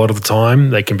guns a lot of the time.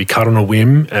 They can be cut on a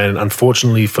whim. And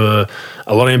unfortunately for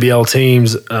a lot of NBL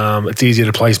teams, it's easier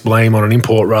to place blame on an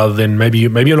import rather than maybe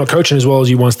you're not coaching as well as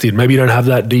you once did. Maybe you don't have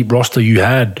that deep roster you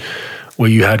had, where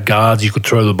you had guards you could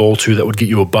throw the ball to that would get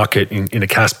you a bucket in a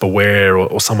Casper Ware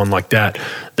or someone like that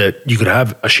you could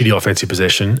have a shitty offensive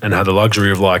possession and have the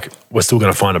luxury of like, we're still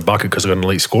going to find a bucket because we've got an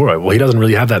elite scorer. Well, he doesn't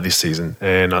really have that this season.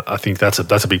 And I think that's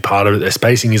a big part of it. Their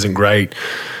spacing isn't great.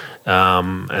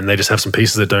 And they just have some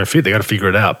pieces that don't fit. They got to figure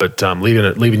it out. But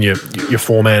leaving your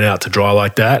 4-man out to dry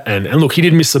like that, and look, he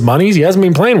did miss some monies. He hasn't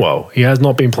been playing well. He has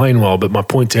not been playing well. But my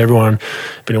point to everyone,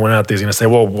 if anyone out there is going to say,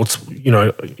 well,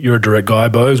 you're a direct guy,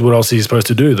 Bose. What else are you supposed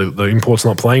to do? The import's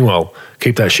not playing well.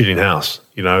 Keep that shit in house.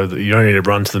 You don't need to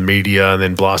run to the media and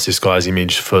then blast this guy's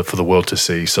image for the world to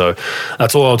see. So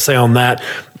that's all I would say on that.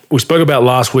 We spoke about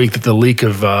last week that the leak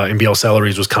of NBL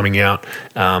salaries was coming out.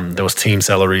 There was team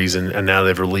salaries, and now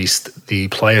they've released the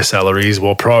player salaries.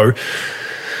 Well,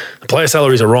 the player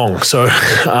salaries are wrong. So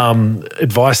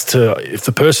advice if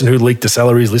the person who leaked the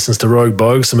salaries listens to Rogue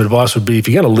Bogue, some advice would be, if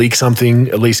you're going to leak something,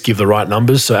 at least give the right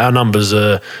numbers. So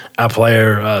our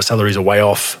player salaries are way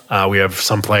off. We have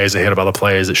some players ahead of other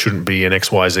players that shouldn't be in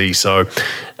XYZ. So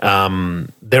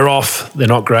they're off. They're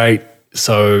not great.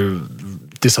 So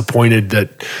disappointed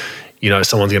that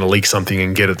someone's going to leak something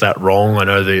and get it that wrong. I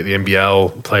know the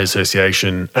NBL Players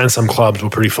Association and some clubs were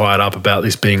pretty fired up about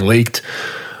this being leaked.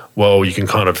 Well, you can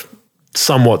kind of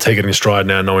somewhat take it in stride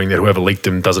now, knowing that whoever leaked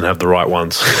them doesn't have the right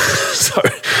ones. So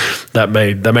that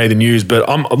made the news. But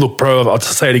look, bro, I'll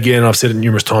say it again. I've said it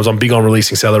numerous times. I'm big on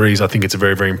releasing salaries. I think it's a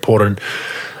very, very important.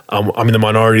 I'm in the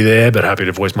minority there, but happy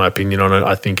to voice my opinion on it.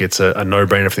 I think it's a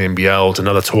no-brainer for the NBL. It's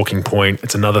another talking point.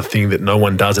 It's another thing that no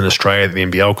one does in Australia that the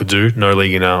NBL could do. No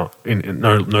league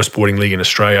no sporting league in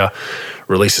Australia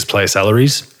releases player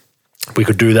salaries. If we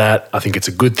could do that, I think it's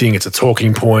a good thing. It's a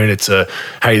talking point. It's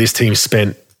hey, this team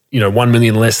spent 1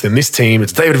 million less than this team.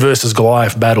 It's David versus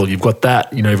Goliath battle. You've got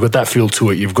that, you've got that feel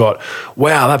to it. You've got,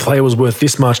 wow, that player was worth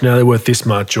this much. Now they're worth this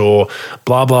much, or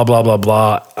blah, blah, blah, blah,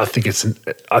 blah. I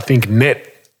think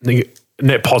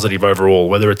net positive overall,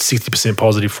 whether it's 60%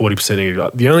 positive, 40%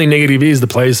 negative. The only negative is the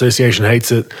Players Association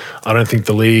hates it. I don't think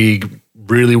the league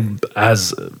really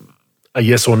has a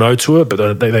yes or no to it,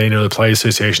 but they know the Players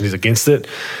Association is against it.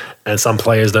 And some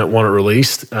players don't want it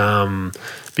released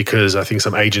because I think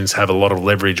some agents have a lot of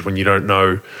leverage when you don't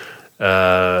know,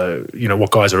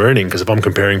 what guys are earning. Because if I'm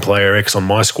comparing player X on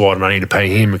my squad and I need to pay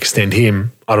him, extend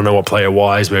him, I don't know what player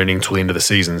Y is earning until the end of the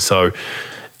season. So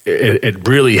it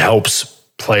really helps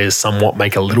players somewhat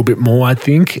make a little bit more, I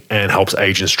think, and helps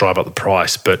agents drive up the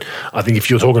price. But I think if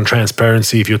you're talking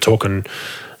transparency, if you're talking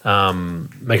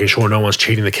making sure no one's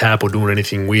cheating the cap or doing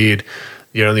anything weird,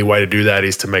 the only way to do that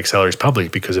is to make salaries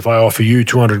public. Because if I offer you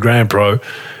 200 grand, bro,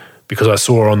 because I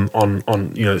saw on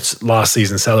last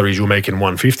season's salaries you were making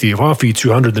 150. If I offer you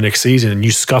 200 the next season and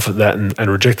you scuff at that and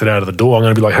reject it out of the door, I'm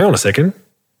going to be like, hang on a second.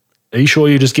 Are you sure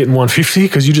you're just getting 150?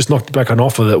 Because you just knocked back an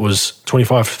offer that was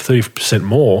 25 to 30%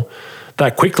 more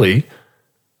that quickly.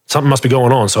 Something must be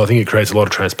going on. So I think it creates a lot of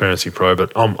transparency, pro.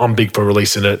 But I'm big for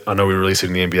releasing it. I know we release it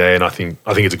in the NBA, and I think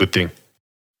it's a good thing.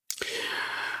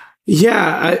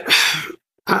 Yeah,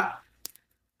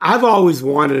 I've always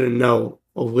wanted to know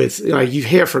with you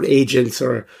hear from agents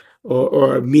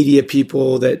or media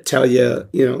people that tell you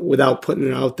without putting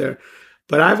it out there,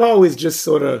 but I've always just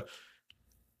sort of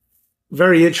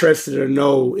very interested to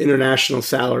know international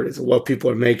salaries and what people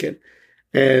are making.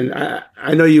 And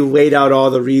I know you laid out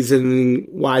all the reason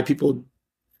why people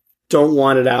don't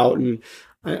want it out, and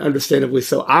understandably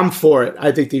so. I'm for it.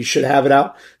 I think that you should have it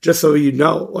out just so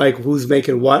like who's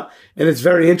making what. And it's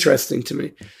very interesting to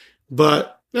me.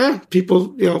 But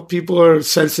people are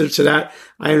sensitive to that.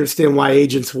 I understand why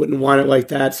agents wouldn't want it like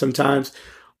that sometimes,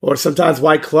 or sometimes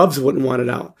why clubs wouldn't want it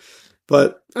out.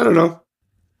 But I don't know.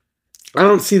 I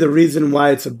don't see the reason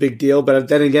why it's a big deal, but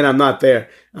then again, I'm not there.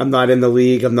 I'm not in the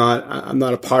league. I'm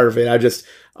not a part of it. I just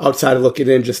outside of looking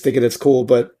in, just thinking it's cool,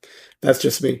 but that's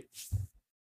just me.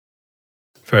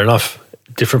 Fair enough.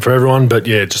 Different for everyone, but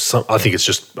yeah, I think it's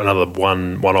just another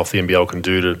one-off the NBL can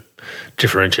do to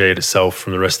differentiate itself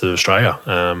from the rest of Australia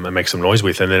and make some noise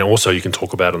with. And then also you can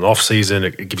talk about it in the off-season.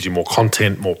 It gives you more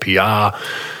content, more PR.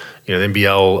 The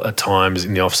NBL at times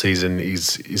in the off-season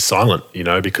is silent,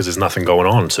 because there's nothing going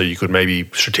on. So you could maybe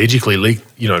strategically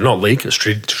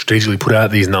strategically put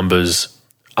out these numbers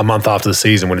a month after the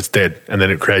season when it's dead, and then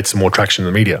it creates some more traction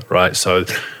in the media, right? So I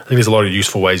think there's a lot of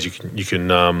useful ways you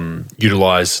can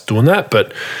utilize doing that,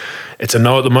 but it's a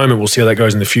no at the moment. We'll see how that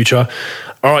goes in the future.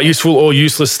 All right, useful or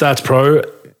useless stats, pro.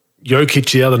 Jokic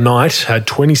the other night had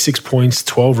 26 points,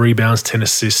 12 rebounds, 10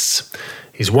 assists.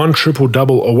 He's one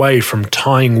triple-double away from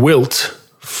tying Wilt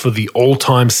for the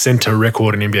all-time center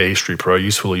record in NBA history, pro.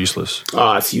 Useful or useless?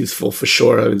 Oh, it's useful for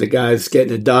sure. I mean, the guy's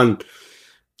getting it done.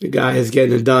 The guy is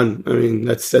getting it done. I mean,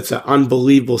 that's an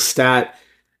unbelievable stat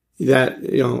that,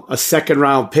 a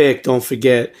second-round pick, don't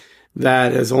forget,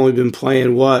 that has only been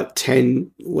playing,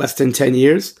 less than 10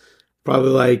 years?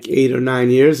 Probably like 8 or 9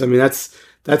 years. I mean, that's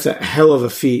a hell of a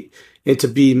feat. And to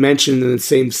be mentioned in the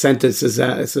same sentence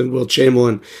as Wilt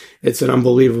Chamberlain, it's an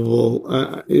unbelievable,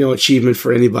 achievement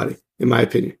for anybody, in my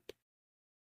opinion.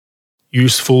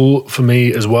 Useful for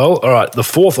me as well. All right, the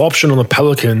fourth option on the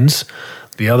Pelicans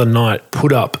the other night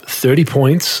put up 30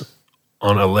 points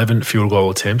on 11 field goal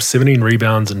attempts, 17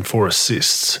 rebounds and 4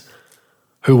 assists.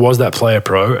 Who was that player,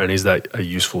 pro, and is that a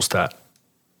useful stat?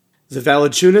 Is it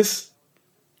Valanciunas?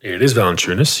 It is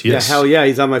Valanciunas, yes. Yeah, hell yeah,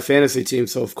 he's on my fantasy team,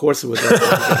 so of course it was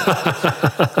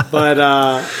that. But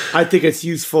I think it's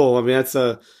useful. I mean, it's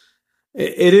a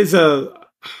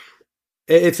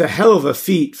hell of a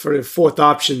feat for a fourth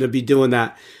option to be doing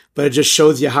that. But it just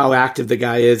shows you how active the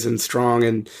guy is and strong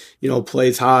and,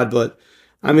 plays hard. But,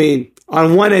 I mean,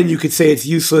 on one end, you could say it's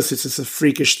useless. It's just a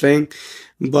freakish thing.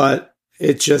 But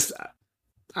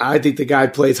I think the guy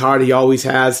plays hard. He always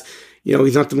has.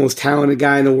 He's not the most talented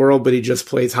guy in the world, but he just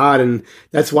plays hard. And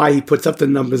that's why he puts up the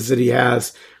numbers that he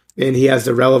has. and he has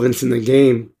the relevance in the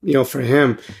game, for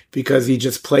him, because he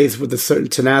just plays with a certain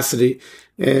tenacity,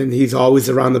 and he's always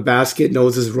around the basket,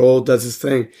 knows his role, does his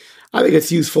thing. I think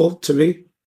it's useful to me.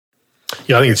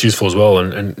 Yeah, I think it's useful as well.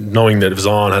 And knowing that if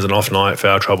Zion has an off night,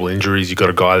 foul trouble, injuries, you've got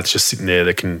a guy that's just sitting there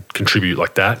that can contribute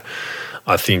like that.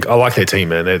 I think I like their team,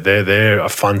 man. They're a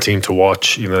fun team to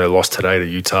watch. Even though they lost today to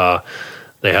Utah,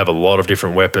 they have a lot of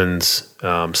different weapons.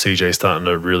 CJ's starting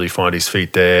to really find his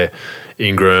feet there.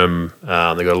 Ingram, they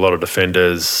got a lot of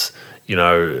defenders.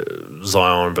 Zion,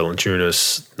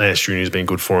 Valanciunas, Nance Jr. has been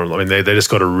good for them. I mean, they just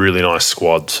got a really nice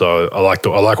squad. So I like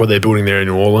what they're building there in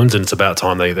New Orleans, and it's about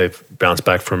time they've bounced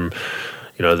back from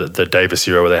the Davis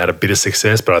era where they had a bit of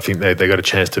success. But I think they got a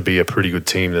chance to be a pretty good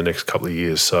team in the next couple of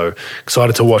years. So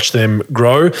excited to watch them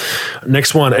grow.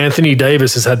 Next one, Anthony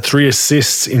Davis has had 3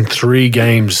 assists in 3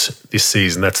 games this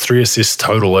season. That's 3 assists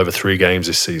total over 3 games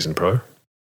this season, bro.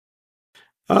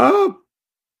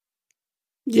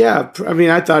 Yeah, I mean,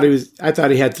 I thought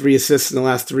he had 3 assists in the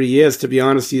last 3 years. To be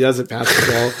honest, he doesn't pass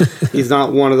the ball. He's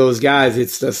not one of those guys.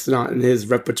 It's just not in his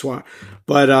repertoire.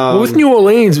 But with New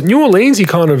Orleans,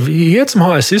 he had some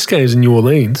high assist games in New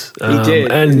Orleans. He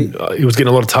did, and he was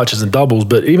getting a lot of touches and doubles.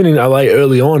 But even in LA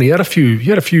early on, he had a few.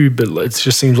 But it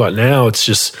just seems like now it's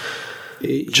just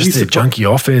a junky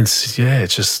offense. Yeah,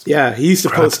 it's just he used to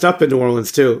post up in New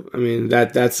Orleans too. I mean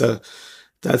that's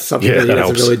something that he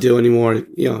doesn't really do anymore.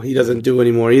 He doesn't do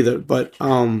anymore either. But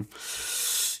I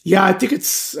think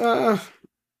it's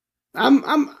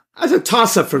it's a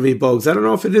toss up for me, Bogues. I don't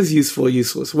know if it is useful or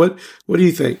useless. What do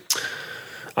you think?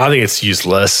 I think it's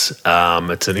useless.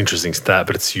 It's an interesting stat,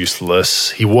 but it's useless.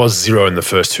 He was 0 in the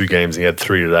first 2 games, and he had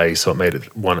 3 today, so it made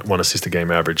it one assist a game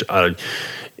average. I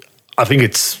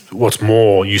think what's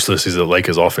more useless is the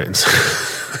Lakers offense.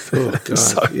 Oh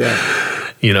God,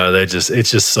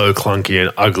 it's just so clunky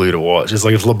and ugly to watch. It's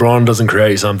like if LeBron doesn't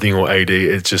create something or AD,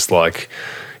 it's just like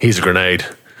here's a grenade.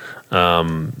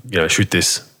 Shoot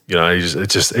this.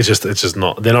 It's just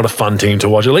not. They're not a fun team to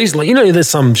watch. At least, there's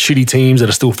some shitty teams that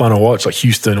are still fun to watch, like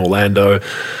Houston, Orlando,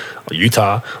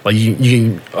 Utah. Like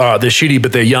they're shitty,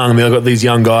 but they're young. They've got these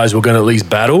young guys. We're going to at least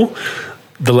battle.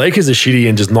 The Lakers are shitty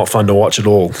and just not fun to watch at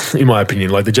all, in my opinion.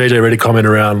 Like the JJ Redick comment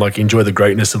around, like enjoy the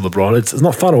greatness of LeBron. It's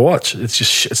not fun to watch. It's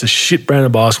a shit brand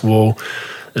of basketball.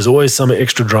 There's always some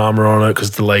extra drama on it because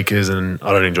it's the Lakers, and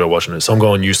I don't enjoy watching it. So I'm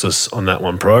going useless on that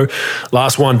one, pro.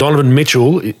 Last one, Donovan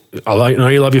Mitchell. I know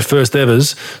you love your first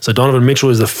evers. So Donovan Mitchell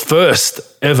is the first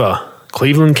ever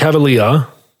Cleveland Cavalier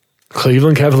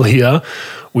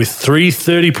with 3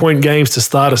 30-point games to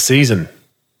start a season.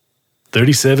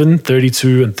 37,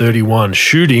 32, and 31.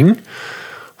 Shooting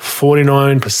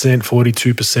 49%,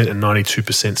 42%, and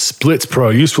 92% splits, pro.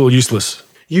 Useful or useless?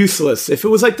 Useless. If it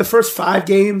was like the first 5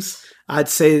 games, I'd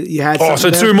say you had so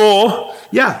there. 2 more?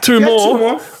 Yeah. Two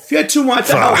more. If you had 2 more, I'd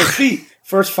say on the feet.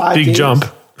 First 5 Big games. jump.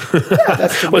 Yeah,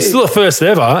 that's well, it's still a first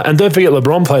ever, and don't forget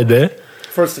LeBron played there.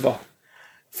 First of all.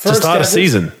 To start a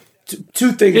season.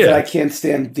 2 things that I can't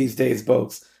stand these days,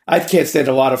 Bogues. I can't stand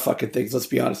a lot of fucking things, let's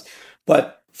be honest.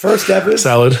 But first ever.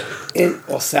 Salad.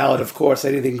 Salad, of course,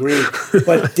 anything green.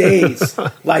 But days,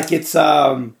 like it's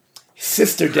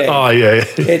Sister Day. Oh, yeah.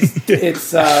 It's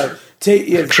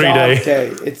Tree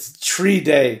Day. It's Tree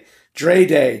Day, Dre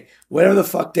Day, whatever the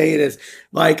fuck day it is.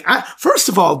 Like, first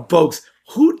of all, Bogues,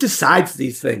 who decides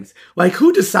these things? Like,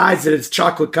 who decides that it's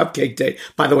Chocolate Cupcake Day?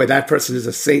 By the way, that person is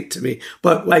a saint to me.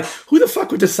 But like, who the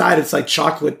fuck would decide it's like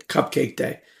Chocolate Cupcake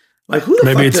Day? Like, who the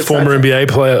fuck? Maybe it's former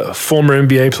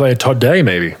NBA player Todd Day.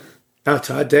 Maybe. Oh,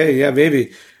 Todd Day. Yeah,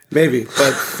 maybe.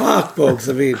 But fuck, Bogues.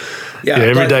 I mean,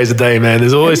 every day's a day, man.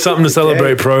 There's always something to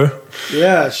celebrate, pro.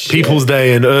 Yeah, shit. People's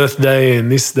Day and Earth Day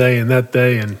and this day and that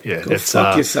day, and Go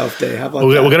fuck yourself day. How about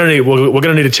that? We're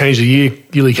gonna need to change the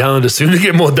yearly calendar soon to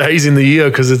get more days in the year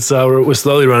because it's we're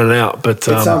slowly running out. But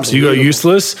so you go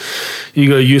useless.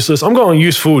 I'm going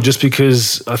useful just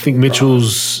because I think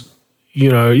Mitchell's.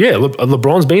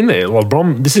 LeBron's been there.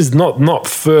 LeBron. This is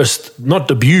not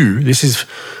debut. This is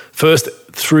first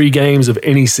 3 games of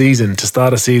any season to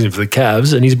start a season for the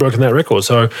Cavs, and he's broken that record.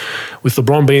 So with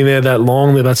LeBron being there that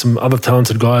long, they've had some other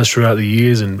talented guys throughout the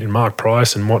years, and Mark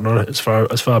Price and whatnot, as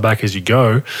far back as you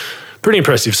go. Pretty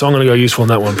impressive. So I'm going to go useful on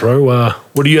that one, pro.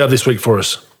 What do you have this week for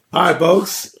us? All right,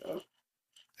 folks.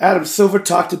 Adam Silver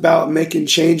talked about making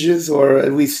changes, or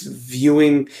at least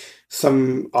viewing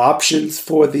some options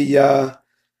for the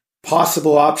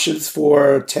possible options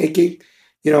for taking,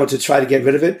 to try to get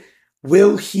rid of it.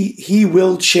 He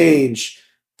will change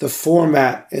the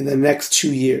format in the next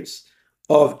 2 years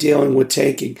of dealing with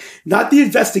tanking. Not the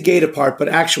investigative part, but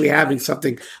actually having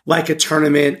something like a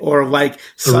tournament or like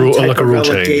some type of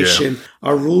relegation,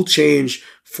 a rule change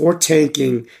for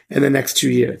tanking in the next 2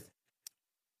 years?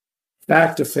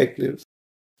 Fact or fake news?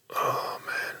 Oh,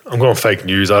 man. I'm going fake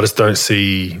news. I just don't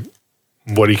see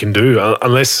what he can do.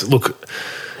 Unless, look,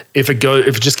 if it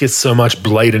just gets so much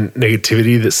blatant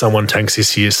negativity that someone tanks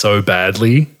this year so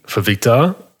badly for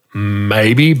Victor,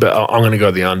 maybe, but I'm going to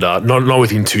go the under. Not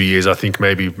within 2 years. I think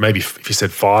maybe if you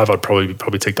said 5, I'd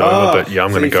probably take the over. But yeah,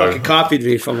 I'm going to go. You fucking copied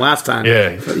me from last time.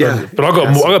 Yeah, but I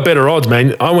got better odds,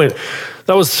 man. I went.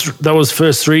 That was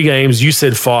first 3 games. You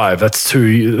said 5. That's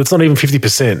 2. That's not even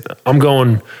 50%. I'm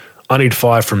going. I need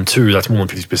 5 from 2. That's more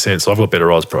than 50%. So I've got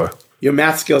better odds, bro. Your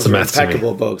math skills are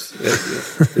impeccable, Bogues.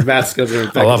 Your math skills are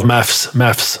impeccable. I love maths.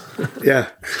 Yeah,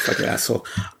 fucking asshole.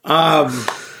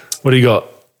 What do you got?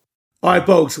 All right,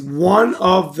 Bogues.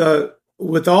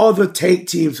 With all the tank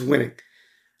teams winning,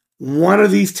 one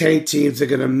of these tank teams are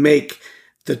going to make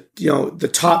the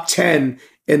top 10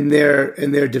 in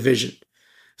their division.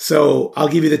 So I'll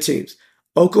give you the teams: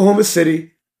 Oklahoma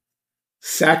City,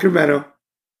 Sacramento,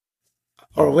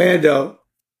 Orlando,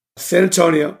 San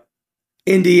Antonio,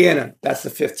 Indiana. That's the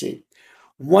 5th team.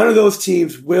 One of those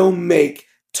teams will make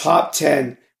top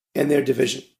 10 in their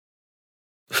division.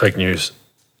 Fake news.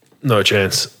 No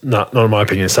chance. Not in my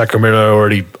opinion. Sacramento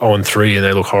already 0-3 and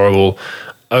they look horrible.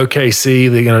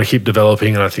 OKC, they're going to keep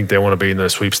developing and I think they want to be in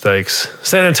those sweepstakes.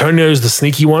 San Antonio's the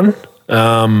sneaky one.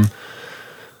 Because,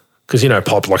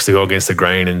 Pop likes to go against the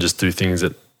grain and just do things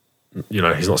that,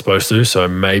 he's not supposed to. So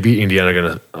maybe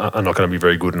Indiana are not going to be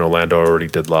very good and Orlando are already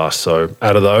dead last. So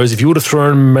out of those, if you would have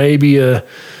thrown maybe a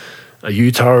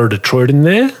Utah or Detroit in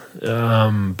there,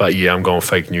 but yeah, I'm going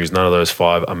fake news. None of those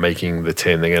 5 are making the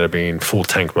 10. They're going to be in full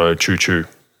tank mode. Choo-choo.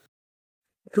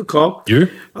 Good call. You?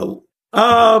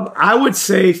 I would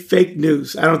say fake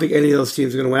news. I don't think any of those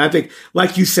teams are going to win. I think,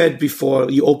 like you said before,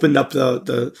 you opened up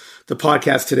the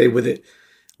podcast today with it,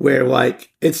 where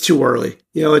it's too early.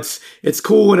 It's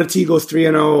cool when a team goes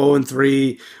 3-0,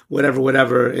 0-3,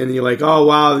 whatever, and you're like, oh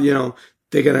wow,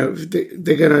 they're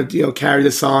gonna carry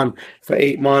this on for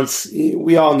 8 months.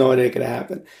 We all know it ain't gonna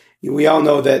happen. We all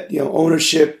know that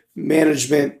ownership,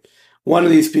 management, one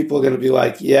of these people are gonna be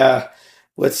like, yeah,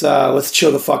 let's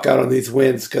chill the fuck out on these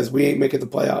wins because we ain't making the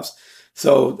playoffs.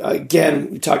 So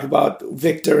again, we talked about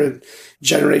Victor and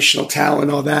generational talent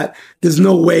and all that. There's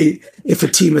no way if a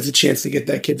team has a chance to get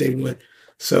that kid, they win.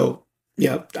 So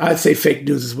yeah, I'd say fake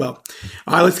news as well.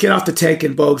 All right, let's get off the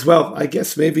tanking, Bogues. Well, I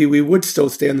guess maybe we would still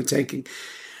stay on the tanking.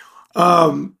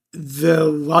 The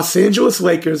Los Angeles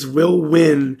Lakers will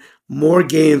win more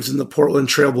games than the Portland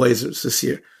Trailblazers this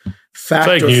year. Fact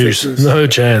fake news. No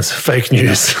chance. Fake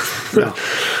news.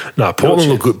 No, Portland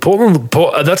look good. Portland,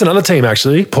 that's another team,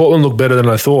 actually. Portland looked better than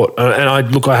I thought. And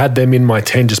I had them in my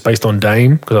 10 just based on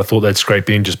Dame because I thought they'd scrape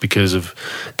in just because of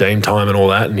Dame time and all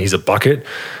that, and he's a bucket.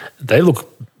 They look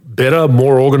better,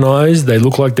 more organized. They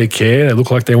look like they care. They look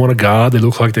like they want to guard. They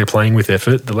look like they're playing with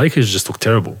effort. The Lakers just look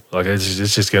terrible.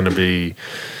 It's just going to be,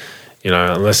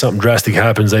 unless something drastic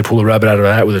happens, they pull a rabbit out of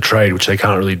a hat with a trade, which they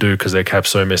can't really do because their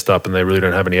cap's so messed up and they really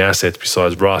don't have any assets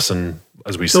besides Russ and,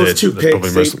 as we said, those 2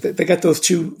 picks, they got those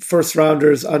 2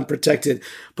 first-rounders unprotected.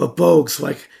 But Bogues,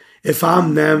 if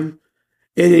I'm them,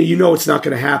 and it's not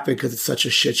going to happen because it's such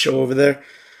a shit show over there,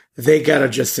 they got to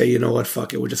just say, you know what,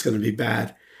 fuck it, we're just going to be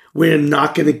bad. We're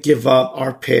not going to give up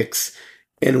our picks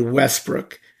in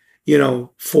Westbrook,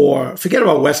 forget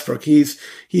about Westbrook. He's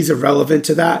irrelevant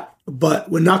to that, but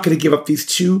we're not going to give up these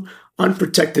 2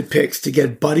 unprotected picks to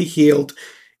get Buddy Hield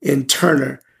and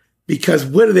Turner because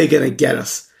what are they going to get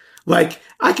us?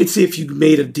 I could see if you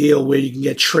made a deal where you can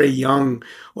get Trae Young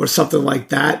or something like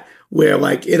that, where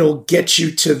it'll get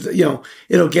you to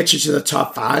the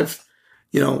top 5.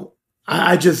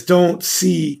 I just don't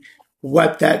see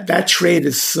what that trade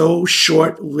is so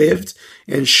short-lived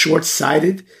and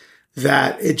short-sighted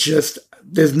that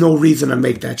there's no reason to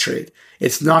make that trade.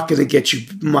 It's not going to get you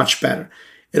much better.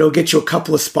 It'll get you a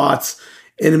couple of spots,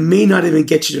 and it may not even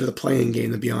get you to the playing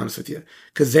game, to be honest with you,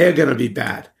 because they're going to be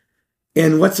bad.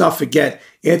 And let's not forget,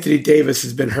 Anthony Davis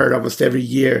has been hurt almost every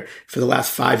year for the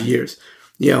last 5 years.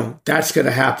 That's going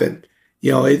to happen.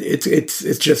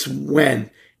 It's just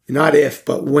when, not if,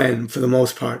 but when, for the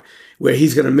most part, where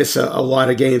he's going to miss a lot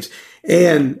of games.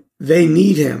 And they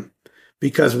need him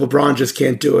because LeBron just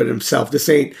can't do it himself. This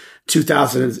ain't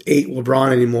 2008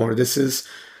 LeBron anymore. This is,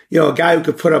 a guy who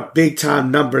could put up big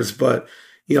time numbers, but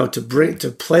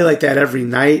to play like that every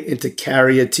night and to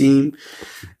carry a team,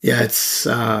 I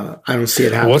don't see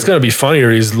it happening. What's going to be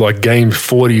funnier is game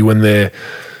 40 when they're,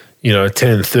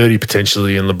 10-30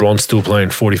 potentially, and LeBron's still playing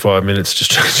 45 minutes,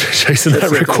 just chasing that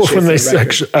record when they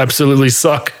absolutely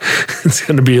suck. It's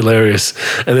going to be hilarious.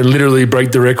 And then literally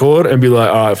break the record and be like,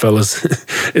 all right, fellas,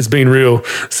 it's been real.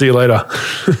 See you later.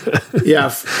 Yeah,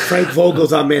 Frank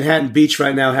Vogel's on Manhattan Beach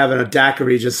right now having a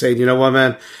daiquiri, just saying, you know what,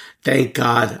 man? Thank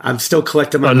God. I'm still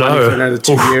collecting my money for another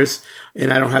 2 years,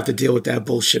 and I don't have to deal with that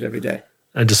bullshit every day.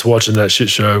 And just watching that shit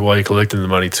show while you're collecting the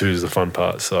money too is the fun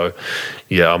part. So,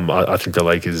 yeah, I think the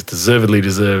Lakers deservedly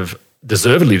deserve.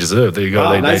 There you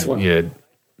go. Nice one. Yeah,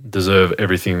 deserve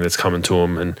everything that's coming to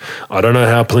them. And I don't know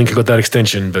how Pelinka got that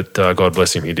extension, but God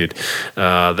bless him, he did.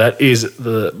 That is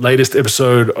the latest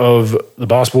episode of the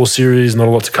basketball series. Not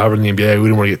a lot to cover in the NBA. We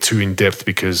didn't want to get too in depth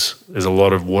because there's a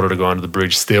lot of water to go under the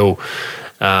bridge still.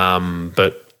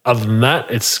 But other than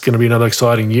that, it's going to be another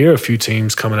exciting year. A few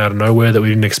teams coming out of nowhere that we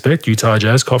didn't expect. Utah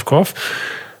Jazz, cough, cough.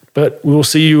 But we'll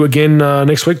see you again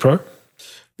next week, bro.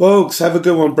 Bogues, have a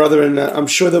good one, brother. And I'm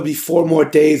sure there'll be 4 more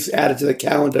days added to the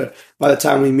calendar by the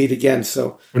time we meet again.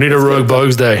 So we need a Rogue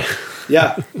Bogues Day.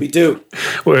 Yeah, we do.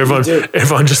 Where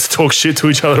everyone just talks shit to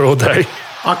each other all day.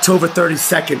 October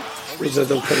 32nd.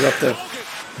 They'll put it up there.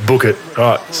 Book it.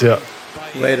 All right. See ya.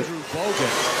 Later.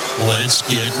 Let's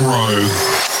get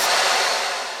Rogue.